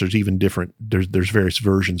of course, there's even different. There's various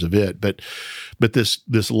versions of it, but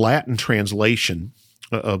this Latin translation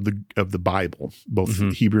of the Bible, both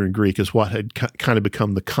Hebrew and Greek, is what had kind of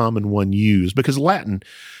become the common one used, because Latin,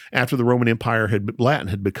 after the Roman Empire, Latin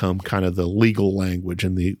had become kind of the legal language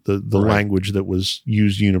and the language that was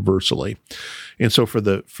used universally. And so for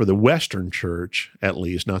the Western Church, at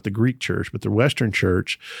least, not the Greek Church, but the Western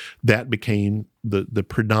Church, that became the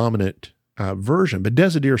predominant version. But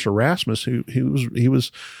Desiderius Erasmus, he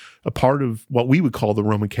was a part of what we would call the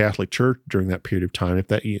Roman Catholic Church during that period of time. If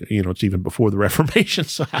that, it's even before the Reformation,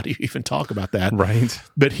 so how do you even talk about that? Right.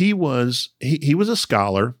 But he was a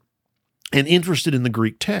scholar and interested in the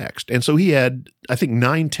Greek text. And so he had, I think,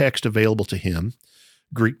 9 texts available to him,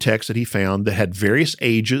 Greek texts that he found that had various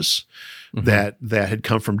ages, that had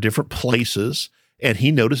come from different places. And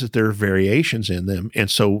he noticed that there are variations in them.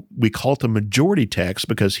 And so we call it the majority text,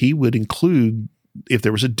 because he would include, if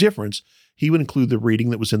there was a difference, he would include the reading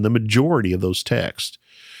that was in the majority of those texts.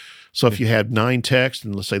 So if you had 9 texts,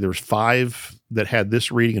 and let's say there was 5 that had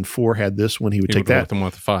this reading and 4 had this one, he would take that. Them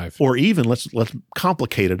with 5. Or even let's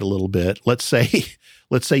complicate it a little bit. Let's say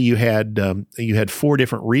you had 4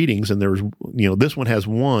 different readings, and there was this one has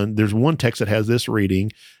one. There's one text that has this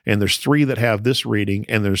reading, and there's 3 that have this reading,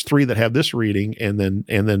 and there's 3 that have this reading, and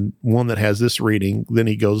then one that has this reading. Then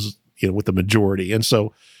he goes with the majority, and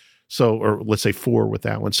so or let's say 4 with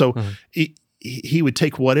that one. So he would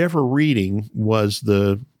take whatever reading was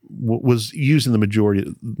used in the majority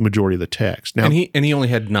of the text. Now, and he only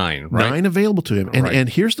had 9, right? 9 available to him. And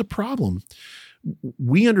here's the problem.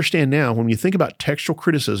 We understand now, when you think about textual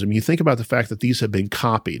criticism, you think about the fact that these have been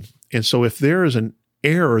copied. And so if there is an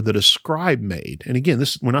error that a scribe made, and again,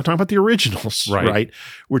 we're not talking about the originals, right?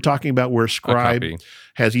 We're talking about where a scribe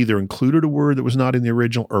has either included a word that was not in the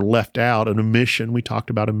original or left out an omission. We talked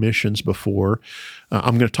about omissions before.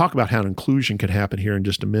 I'm going to talk about how an inclusion can happen here in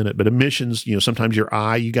just a minute. But omissions, sometimes you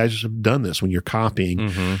guys have done this when you're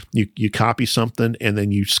copying. You copy something and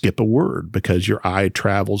then you skip a word because your eye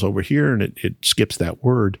travels over here and it skips that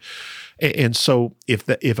word. And so if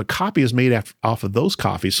a copy is made off of those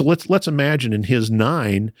copies, so let's imagine in his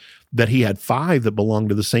 9 that he had 5 that belonged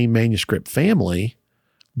to the same manuscript family,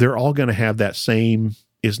 they're all going to have that same.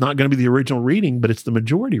 It's not going to be the original reading, but it's the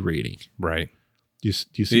majority reading. Right. Do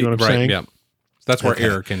you see what I'm saying? Yeah. That's where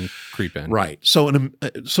error can creep in. Right. So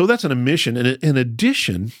that's an omission. And in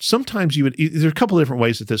addition, sometimes there's a couple of different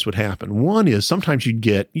ways that this would happen. One is sometimes you'd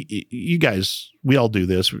get, you guys, we all do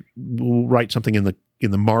this. We'll write something in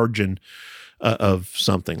the margin of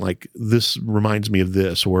something like, this reminds me of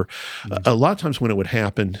this, or a lot of times when it would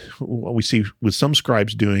happen, what we see with some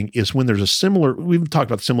scribes doing is when there's a similar, we've talked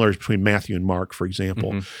about the similarities between Matthew and Mark, for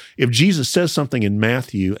example. If Jesus says something in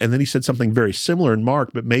Matthew and then he said something very similar in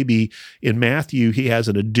Mark, but maybe in Matthew he has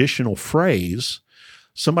an additional phrase,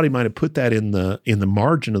 somebody might have put that in the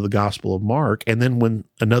margin of the Gospel of Mark, and then when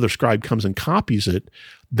another scribe comes and copies it,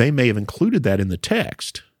 they may have included that in the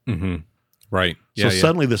text. Right. So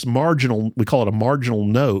suddenly this marginal, we call it a marginal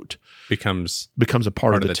note, becomes a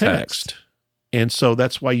part of the text. And so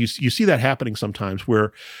that's why you see that happening sometimes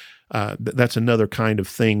where that's another kind of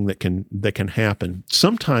thing that can happen.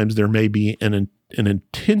 Sometimes there may be an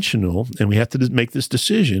intentional, and we have to make this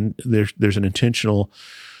decision. There's an intentional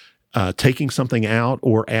taking something out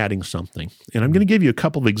or adding something. And I'm going to give you a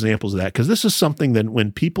couple of examples of that because this is something that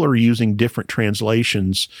when people are using different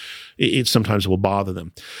translations, it sometimes will bother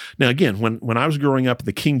them. Now, again, when I was growing up,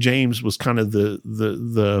 the King James was kind of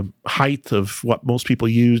the height of what most people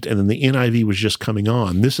used, and then the NIV was just coming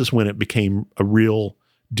on. This is when it became a real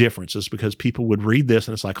difference. It's because people would read this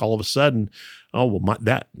and it's like all of a sudden, oh, well,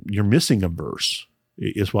 you're missing a verse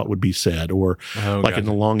is what would be said, or like in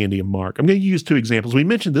the long end of Mark. I'm going to use two examples. We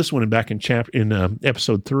mentioned this one back in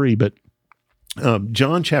episode 3, but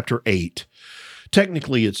John chapter 8.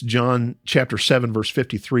 Technically, it's John chapter 7, verse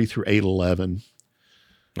 53 through 8:11.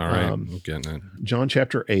 All right, I'm getting it. John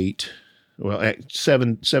chapter 8,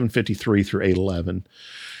 7:53 through 8:11.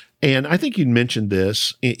 And I think you mentioned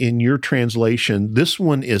this in your translation. This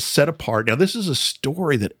one is set apart. Now, this is a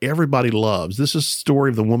story that everybody loves. This is a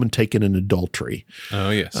story of the woman taken in adultery.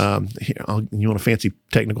 Oh, yes. You want a fancy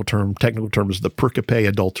technical term? Technical term is the pericope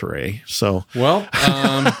adulterae. So, well,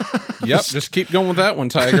 yep. Just keep going with that one,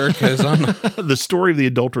 Tiger, because I'm the story of the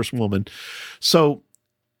adulterous woman. So,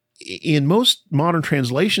 in most modern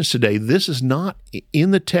translations today, this is not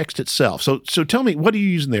in the text itself. So tell me, what are you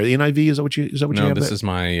using there? The NIV, is that what you have? No, this is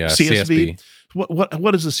my CSV.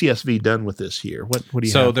 What has the CSV done with this here? What do you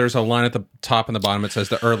have? So there's a line at the top and the bottom. It says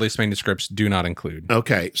the earliest manuscripts do not include.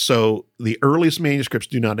 Okay, so the earliest manuscripts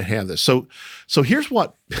do not have this. So here's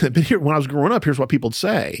what when I was growing up, here's what people would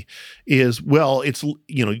say is, well,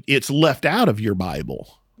 it's left out of your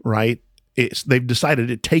Bible, right? They've decided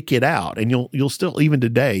to take it out, and you'll still, even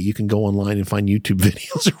today, you can go online and find YouTube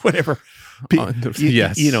videos or whatever.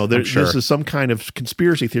 Yes, this is some kind of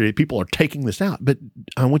conspiracy theory. People are taking this out, but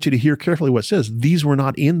I want you to hear carefully what it says. These were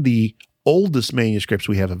not in the oldest manuscripts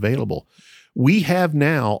we have available. We have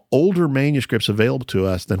now older manuscripts available to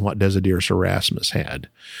us than what Desiderius Erasmus had.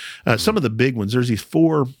 Some of the big ones, there's these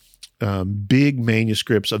 4 big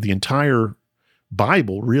manuscripts of the entire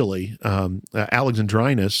Bible, really.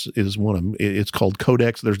 Alexandrinus is one of them. It's called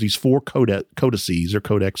Codex. There's these 4 codices or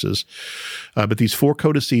codexes, but these 4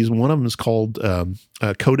 codices, one of them is called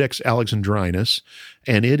Codex Alexandrinus,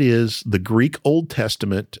 and it is the Greek Old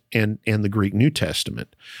Testament and the Greek New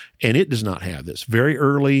Testament, and it does not have this. Very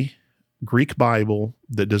early Greek Bible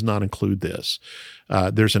that does not include this.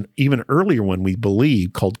 There's an even earlier one, we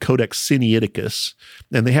believe, called Codex Sinaiticus,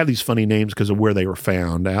 and they have these funny names because of where they were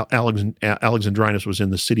found. Alexandrinus was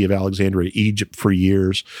in the city of Alexandria, Egypt, for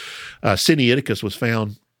years. Sinaiticus was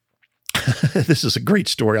found. This is a great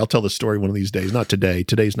story. I'll tell the story one of these days. Not today.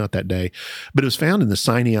 Today's not that day. But it was found in the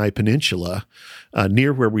Sinai Peninsula,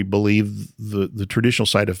 near where we believe the traditional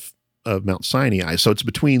site of Mount Sinai. So it's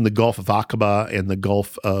between the Gulf of Aqaba and the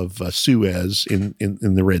Gulf of Suez in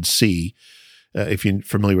the Red Sea. If you're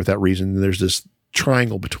familiar with that region, there's this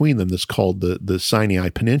triangle between them that's called the Sinai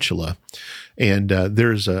Peninsula. And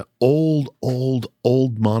there's an old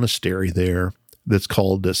monastery there that's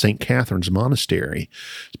called St. Catherine's Monastery.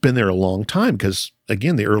 It's been there a long time because,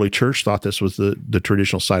 again, the early church thought this was the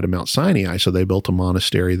traditional site of Mount Sinai, so they built a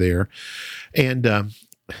monastery there. And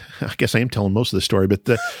I guess I am telling most of the story, but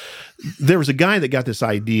there was a guy that got this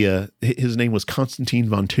idea. His name was Konstantin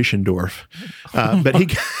von Tischendorf, but he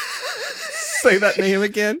say that name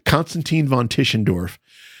again. Konstantin von Tischendorf.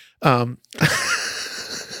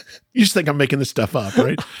 You just think I'm making this stuff up,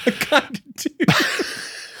 right? God, dude.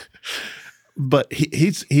 But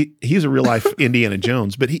he's a real life Indiana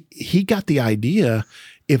Jones. But he got the idea.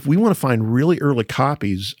 If we want to find really early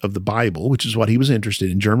copies of the Bible, which is what he was interested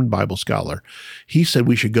in, German Bible scholar, he said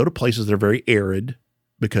we should go to places that are very arid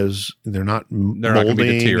because they're not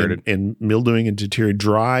molding and mildewing and deteriorating,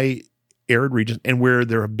 dry, arid regions, and where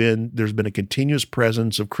there's been a continuous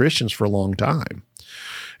presence of Christians for a long time.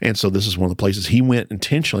 And so this is one of the places he went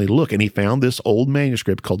intentionally to look, and he found this old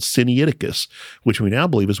manuscript called Sinaiticus, which we now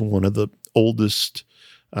believe is one of the oldest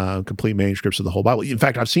complete manuscripts of the whole Bible. In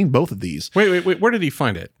fact, I've seen both of these. Wait. Where did he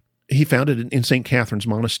find it? He found it in St. Catherine's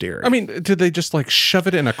Monastery. I mean, did they just like shove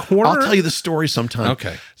it in a corner? I'll tell you the story sometime.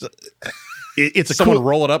 Okay. It's a someone cool,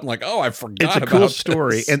 roll it up and like, oh, I forgot about it's a cool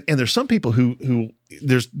story. This. And there's some people who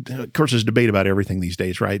there's, of course, there's debate about everything these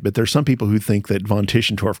days, right? But there's some people who think that von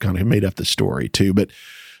Tischendorf kind of made up the story too. But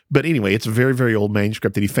anyway, it's a very, very old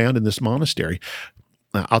manuscript that he found in this monastery.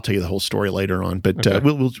 I'll tell you the whole story later on, but okay.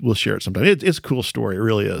 We'll share it sometime. It's a cool story, it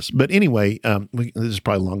really is. But anyway, this is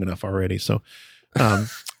probably long enough already. So von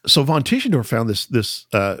Tischendorf found this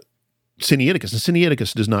Sinaiticus, and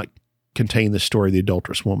Sinaiticus does not contain the story of the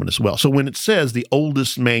adulterous woman as well. So when it says the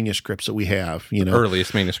oldest manuscripts that we have,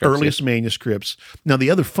 earliest manuscripts. Now, the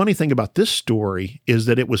other funny thing about this story is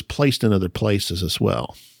that it was placed in other places as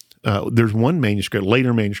well. There's one manuscript,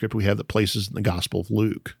 later manuscript we have that places in the Gospel of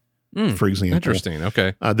Luke, for example. Interesting.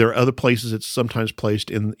 Okay. There are other places it's sometimes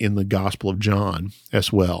placed in the Gospel of John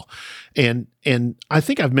as well. And I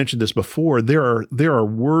think I've mentioned this before. There are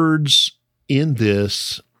words in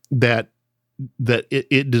this that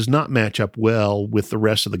it does not match up well with the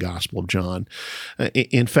rest of the Gospel of John.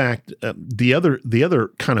 In fact, the other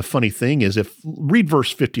kind of funny thing is read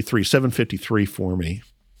verse 53, 753 for me.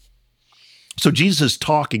 So Jesus is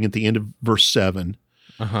talking at the end of verse 7.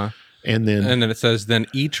 Uh-huh. And then it says, then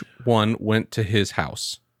each one went to his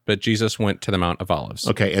house, but Jesus went to the Mount of Olives.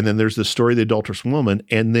 Okay, and then there's the story of the adulterous woman,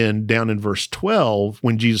 and then down in verse 12,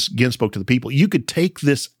 when Jesus again spoke to the people, you could take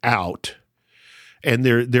this out, and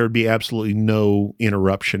there'd be absolutely no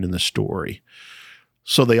interruption in the story.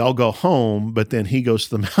 So they all go home, but then he goes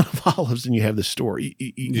to the Mount of Olives, and you have the story.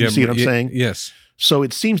 You see what I'm saying? Yes. So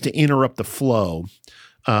it seems to interrupt the flow.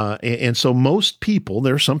 And so most people,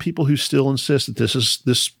 there are some people who still insist that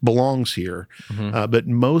this belongs here, but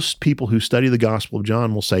most people who study the Gospel of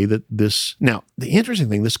John will say that this. Now, the interesting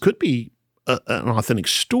thing, this could be an authentic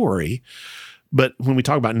story, but when we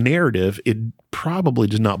talk about narrative, it probably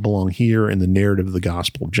does not belong here in the narrative of the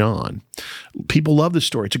Gospel of John. People love this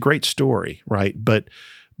story; it's a great story, right? But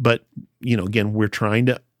again, we're trying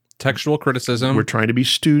to textual criticism. We're trying to be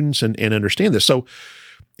students and understand this. So.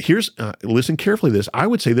 Listen carefully to this. I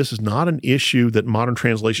would say this is not an issue that modern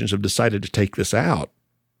translations have decided to take this out.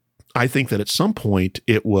 I think that at some point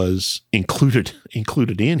it was included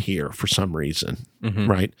in here for some reason,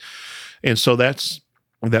 right? And so that's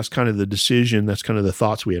kind of the decision. That's kind of the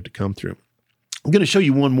thoughts we have to come through. I'm going to show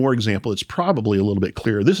you one more example. It's probably a little bit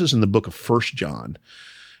clearer. This is in the book of 1 John.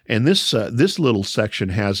 And this little section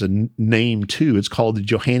has a name too. It's called the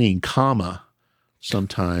Johannine comma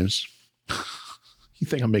sometimes. You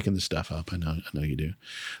think I'm making this stuff up. I know you do.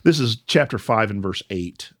 This is chapter 5 and verse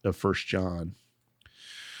 8 of 1 John.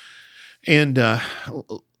 And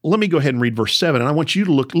let me go ahead and read verse 7. And I want you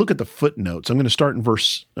to look at the footnotes. I'm going to start in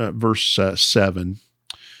verse 7.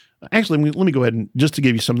 Actually, let me go ahead and just to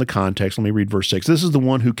give you some of the context, let me read verse 6. This is the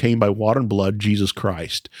one who came by water and blood, Jesus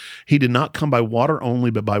Christ. He did not come by water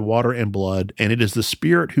only, but by water and blood. And it is the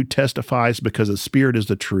Spirit who testifies, because the Spirit is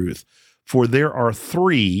the truth. For there are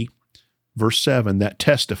three, verse 7, that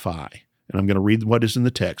testify. And I'm going to read what is in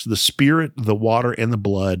the text. The Spirit, the water, and the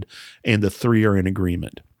blood, and the three are in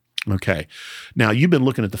agreement. Okay. Now, you've been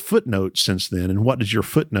looking at the footnote since then, and what does your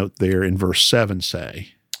footnote there in verse 7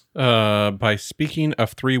 say? By speaking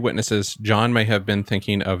of three witnesses, John may have been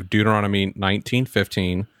thinking of Deuteronomy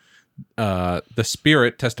 19:15. The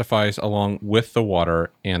Spirit testifies along with the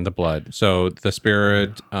water and the blood. So the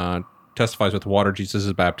Spirit testifies with water,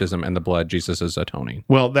 Jesus' baptism, and the blood, Jesus' atoning.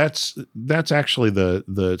 Well, that's actually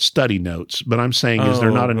the study notes, but I'm saying is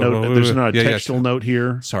there not a note? There's not a textual note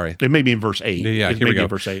here. Sorry, it may be in verse 8. Yeah, here we go.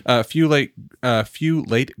 Verse 8. A few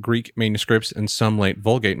late Greek manuscripts and some late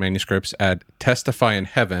Vulgate manuscripts add "testify in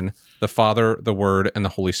heaven, the Father, the Word, and the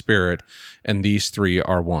Holy Spirit, and these three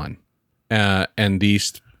are one."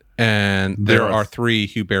 And there are three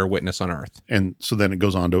who bear witness on earth. And so then it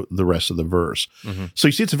goes on to the rest of the verse. Mm-hmm. So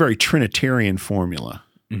you see, it's a very Trinitarian formula.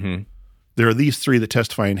 Mm-hmm. There are these three that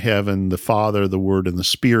testify in heaven, the Father, the Word, and the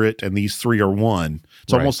Spirit, and these three are one.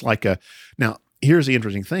 It's almost like now, here's the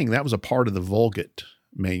interesting thing. That was a part of the Vulgate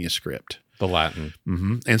manuscript. The Latin.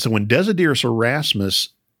 Mm-hmm. And so when Desiderius Erasmus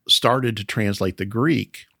started to translate the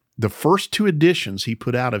Greek, the first two editions he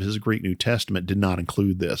put out of his Greek New Testament did not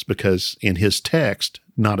include this, because in his text,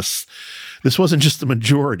 this wasn't just the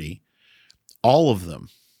majority. All of them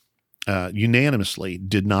unanimously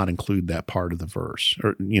did not include that part of the verse,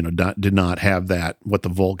 or did not have that, what the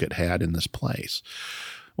Vulgate had in this place.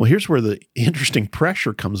 Well, here's where the interesting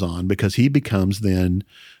pressure comes on, because he becomes then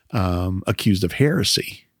accused of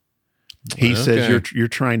heresy. He says you're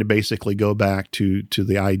trying to basically go back to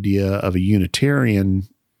the idea of a Unitarian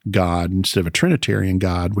God instead of a Trinitarian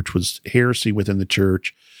God, which was heresy within the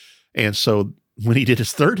church. And so when he did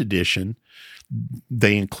his third edition,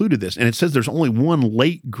 they included this. And it says there's only one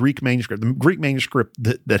late Greek manuscript. The Greek manuscript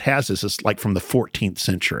that has this is like from the 14th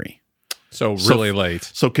century. So really late.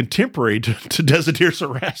 So contemporary to Desiderius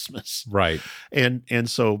Erasmus. Right. And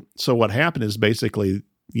so what happened is basically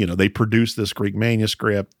they produced this Greek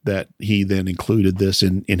manuscript that he then included this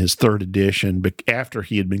in his third edition, but after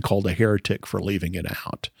he had been called a heretic for leaving it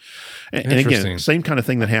out. And again, same kind of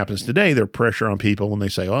thing that happens today. There's pressure on people when they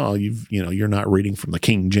say, "Oh, you're not reading from the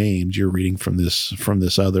King James, you're reading from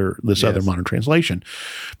this other modern translation."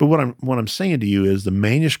 But what I'm saying to you is the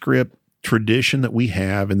manuscript tradition that we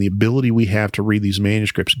have and the ability we have to read these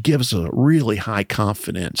manuscripts gives us a really high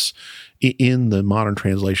confidence in the modern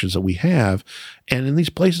translations that we have. And in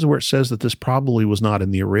these places where it says that this probably was not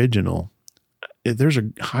in the original, there's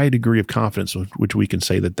a high degree of confidence with which we can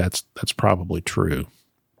say that that's probably true.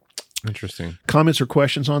 Interesting. Comments or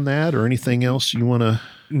questions on that, or anything else you want to?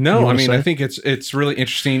 No, I mean, say? I think it's really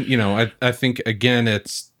interesting. I think again,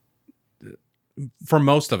 it's for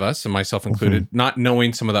most of us, and myself included, not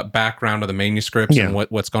knowing some of that background of the manuscripts and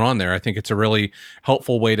what's going on there. I think it's a really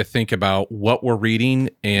helpful way to think about what we're reading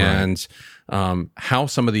and how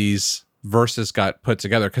some of these verses got put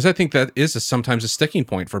together. Because I think that is sometimes a sticking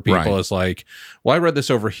point for people. Is like, well, I read this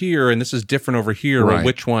over here, and this is different over here. Right. Well,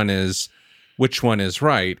 which one is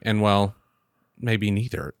right? And well, maybe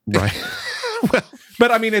neither. Right. Well,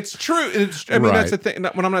 but I mean, it's true. That's the thing.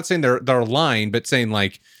 When I'm not saying they're lying, but saying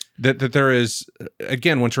like. That there is,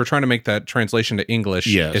 again, once we're trying to make that translation to English,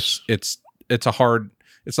 it's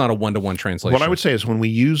not a one-to-one translation. What I would say is when we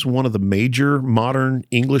use one of the major modern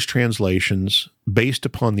English translations based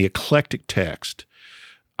upon the eclectic text,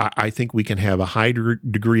 I think we can have a high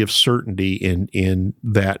degree of certainty in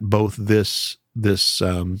that both this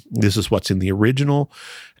is what's in the original,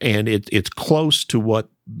 and it's close to what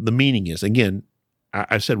the meaning is. Again,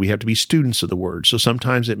 I said we have to be students of the word, so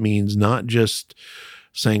sometimes it means not just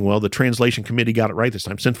saying, well, the translation committee got it right this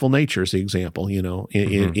time. Sinful nature is the example,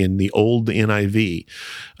 in the old NIV.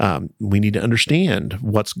 We need to understand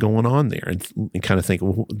what's going on there and kind of think,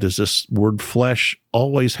 well, does this word flesh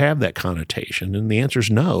always have that connotation? And the answer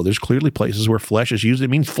is no. There's clearly places where flesh is used. It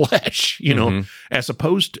means flesh, as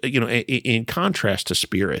opposed to, in contrast to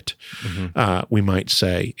spirit, we might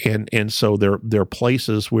say. And so there are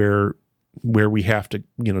places where we have to,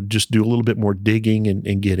 just do a little bit more digging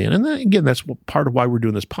and get in. And then, again, that's part of why we're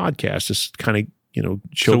doing this podcast is kind of,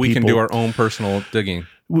 show so we people, can do our own personal digging.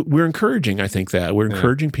 We're encouraging, I think that we're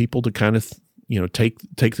encouraging people to kind of, take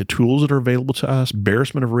the tools that are available to us,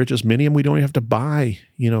 Embarrassment of Riches. Many of them we don't even have to buy,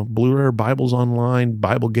 Blue Letter Bibles online,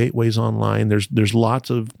 Bible Gateways online. There's lots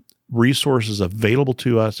of resources available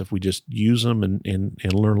to us if we just use them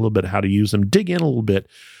and learn a little bit how to use them, dig in a little bit.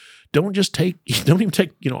 Don't even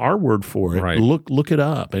take our word for it. Right. Look it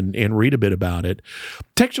up and read a bit about it.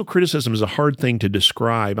 Textual criticism is a hard thing to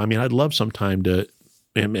describe. I mean, I'd love sometime to,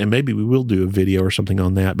 and maybe we will do a video or something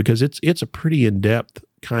on that because it's a pretty in-depth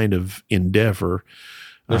kind of endeavor.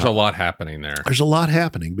 There's a lot happening there. There's a lot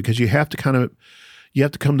happening because you have to come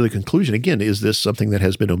to the conclusion, again, is this something that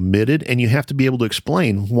has been omitted? And you have to be able to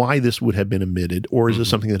explain why this would have been omitted, or is this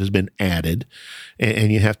something that has been added?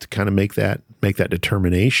 And you have to kind of make that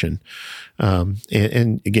determination.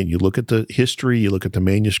 And again, you look at the history, you look at the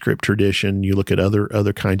manuscript tradition, you look at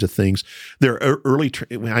other kinds of things. There are early,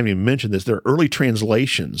 I haven't even mentioned this, there are early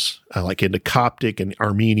translations, like into Coptic and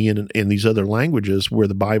Armenian and these other languages where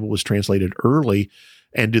the Bible was translated early.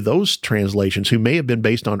 And do those translations, who may have been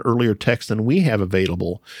based on earlier texts than we have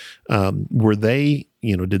available, were they,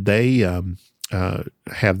 did they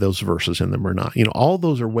have those verses in them or not? All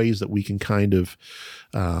those are ways that we can kind of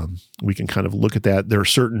look at that. There are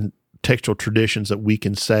certain textual traditions that we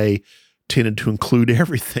can say tended to include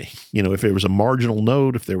everything. If there was a marginal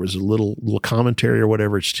note, if there was a little commentary or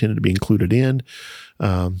whatever, it's tended to be included in.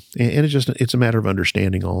 And it's a matter of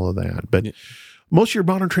understanding all of that. But most of your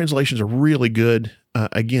modern translations are really good.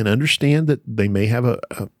 Again, understand that they may have a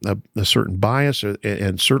certain bias,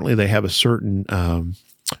 and certainly they have a certain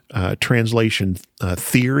translation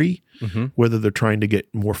theory, whether they're trying to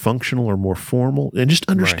get more functional or more formal. And just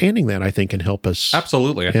understanding that, I think, can help us.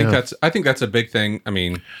 Absolutely. I think that's a big thing. I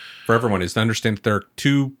mean, for everyone, is to understand that there are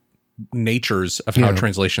two natures of how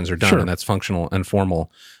translations are done, and that's functional and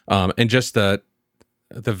formal. And just the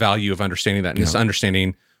value of understanding that, and just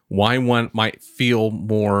understanding why one might feel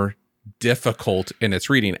more difficult in its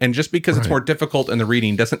reading. And just because it's more difficult in the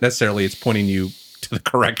reading doesn't necessarily it's pointing you to the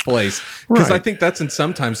correct place. Because I think that's, and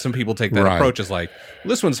sometimes some people take that approach as like,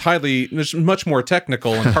 this one's much more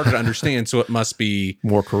technical and harder to understand, so it must be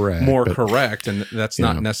more correct. And that's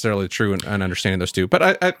not necessarily true in understanding those two.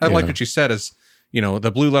 But I like what you said is,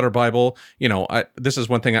 the Blue Letter Bible, this is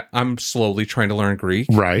one thing I'm slowly trying to learn Greek.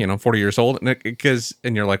 Right. I'm 40 years old. And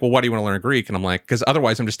you're like, well, why do you want to learn Greek? And I'm like, because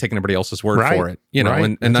otherwise I'm just taking everybody else's word for it,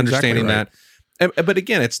 and understanding that. But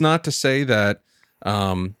again, it's not to say that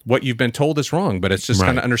what you've been told is wrong, but it's just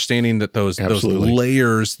kind of understanding that those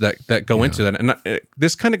layers that go into that. And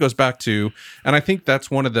this kind of goes back to, and I think that's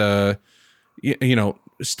one of the,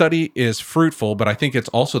 study is fruitful, but I think it's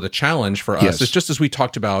also the challenge for us. Yes. It's just as we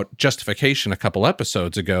talked about justification a couple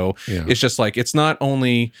episodes ago. Yeah. It's just like, it's not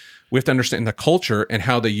only we have to understand the culture and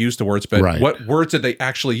how they use the words, but what words did they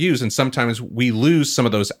actually use? And sometimes we lose some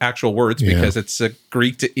of those actual words because it's a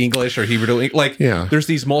Greek to English or Hebrew to English. Like there's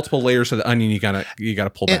these multiple layers of the onion you gotta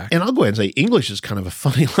pull back. And I'll go ahead and say English is kind of a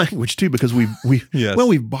funny language too, because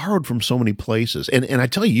we've borrowed from so many places. And I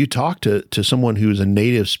tell you, you talk to someone who's a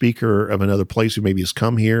native speaker of another place who maybe has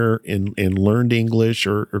come here and learned English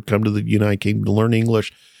or come to the United Kingdom to learn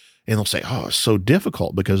English. And they'll say, "Oh, it's so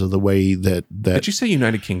difficult because of the way that." Did you say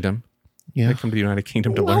United Kingdom? Yeah, they come to the United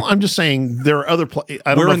Kingdom to learn. Well, I'm just saying there are other places.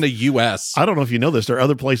 We're in the U.S. I don't know if you know this. There are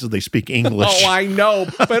other places they speak English. Oh, I know,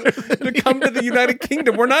 but to come to the United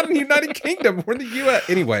Kingdom, we're not in the United Kingdom. We're in the U.S.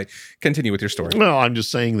 Anyway, continue with your story. No, I'm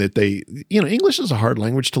just saying that English is a hard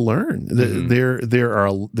language to learn.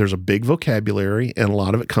 Mm-hmm. There's a big vocabulary, and a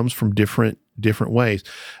lot of it comes from different ways.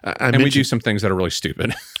 We do some things that are really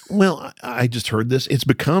stupid. Well, I just heard this.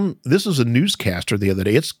 This was a newscaster the other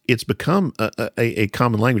day. It's become a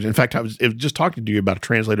common language. In fact, I was just talking to you about a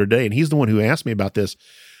translator today, and he's the one who asked me about this.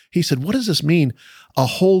 He said, "What does this mean? A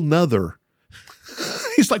whole nother?"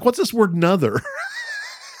 He's like, "What's this word nother?"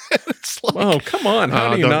 It's like, oh, come on.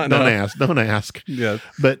 How do you not know? Don't ask. Yeah.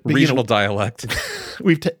 But regional dialect.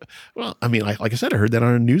 Well, I mean, like I said, I heard that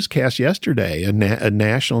on a newscast yesterday, a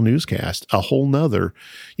national newscast, a whole nother.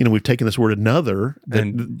 We've taken this word another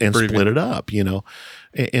and split it up,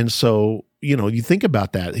 And so, you think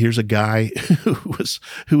about that. Here's a guy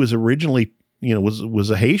who was originally, was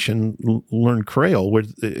a Haitian, learned Creole,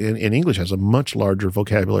 and English has a much larger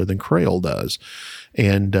vocabulary than Creole does.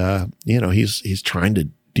 And, he's trying to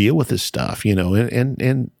deal with this stuff,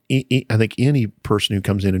 and I think any person who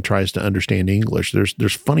comes in and tries to understand English,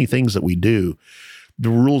 there's funny things that we do. The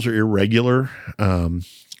rules are irregular. The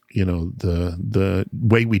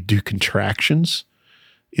way we do contractions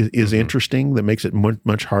is interesting. That makes it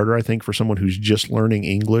much harder, I think, for someone who's just learning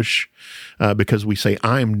English, because we say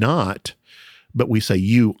I'm not, but we say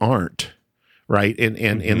you aren't. Right.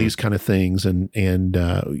 And these kind of things and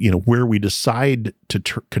where we decide to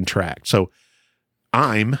contract. So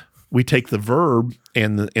we take the verb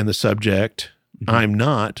and the subject, I'm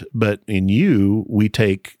not, but in you, we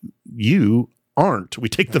take you aren't. We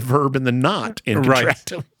take the verb and the not and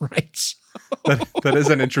contract them. Right. So, that is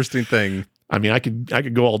an interesting thing. I mean, I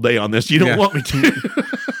could go all day on this. You don't want me to.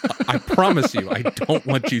 I promise you, I don't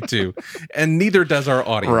want you to. And neither does our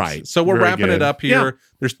audience. Right. So we're wrapping it up here. Yeah.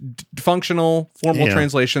 There's functional, formal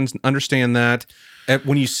translations. Understand that.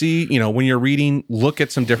 When you see, when you're reading, look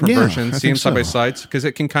at some different versions, see them side by side, because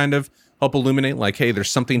it can kind of help illuminate, like, hey,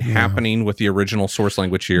 there's something happening with the original source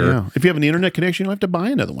language here. Yeah. If you have an internet connection, you don't have to buy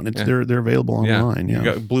another one. They're available online. Yeah. You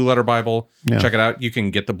got Blue Letter Bible. Yeah. Check it out. You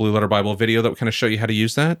can get the Blue Letter Bible video that will kind of show you how to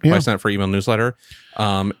use that by signing up for email newsletter.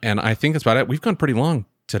 And I think that's about it. We've gone pretty long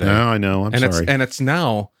today. No, I know. I'm sorry. It's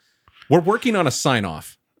now, we're working on a sign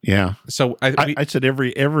off. Yeah. So I said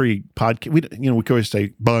every podcast, we could always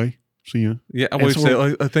say bye. See you. Yeah, I always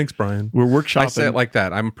say, thanks, Brian. We're workshopping. I say it like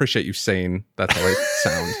that. I appreciate you saying that's how it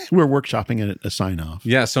sounds. We're workshopping a sign-off.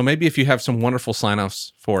 Yeah, so maybe if you have some wonderful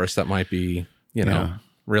sign-offs for us that might be,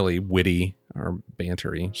 really witty or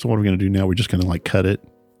bantery. So what are we going to do now? We're just going to cut it?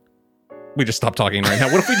 We just stopped talking right now.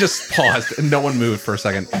 What if we just paused and no one moved for a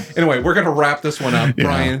second? Anyway, we're going to wrap this one up. Yeah.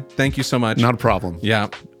 Brian, thank you so much. Not a problem. Yeah,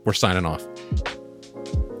 we're signing off.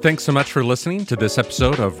 Thanks so much for listening to this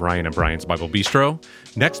episode of Ryan and Brian's Bible Bistro.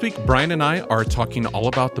 Next week, Brian and I are talking all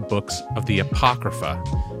about the books of the Apocrypha.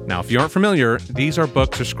 Now, if you aren't familiar, these are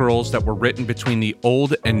books or scrolls that were written between the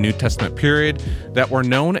Old and New Testament period that were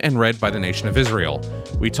known and read by the nation of Israel.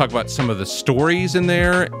 We talk about some of the stories in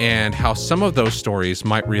there and how some of those stories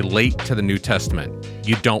might relate to the New Testament.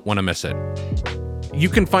 You don't want to miss it. You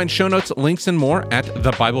can find show notes, links, and more at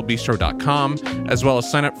thebiblebistro.com, as well as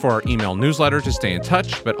sign up for our email newsletter to stay in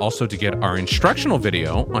touch, but also to get our instructional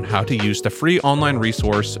video on how to use the free online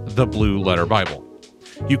resource, The Blue Letter Bible.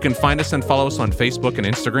 You can find us and follow us on Facebook and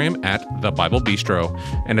Instagram at The Bible Bistro.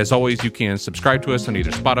 And as always, you can subscribe to us on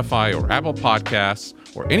either Spotify or Apple Podcasts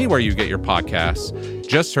or anywhere you get your podcasts.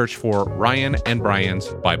 Just search for Ryan and Brian's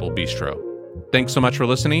Bible Bistro. Thanks so much for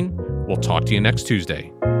listening. We'll talk to you next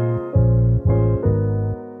Tuesday.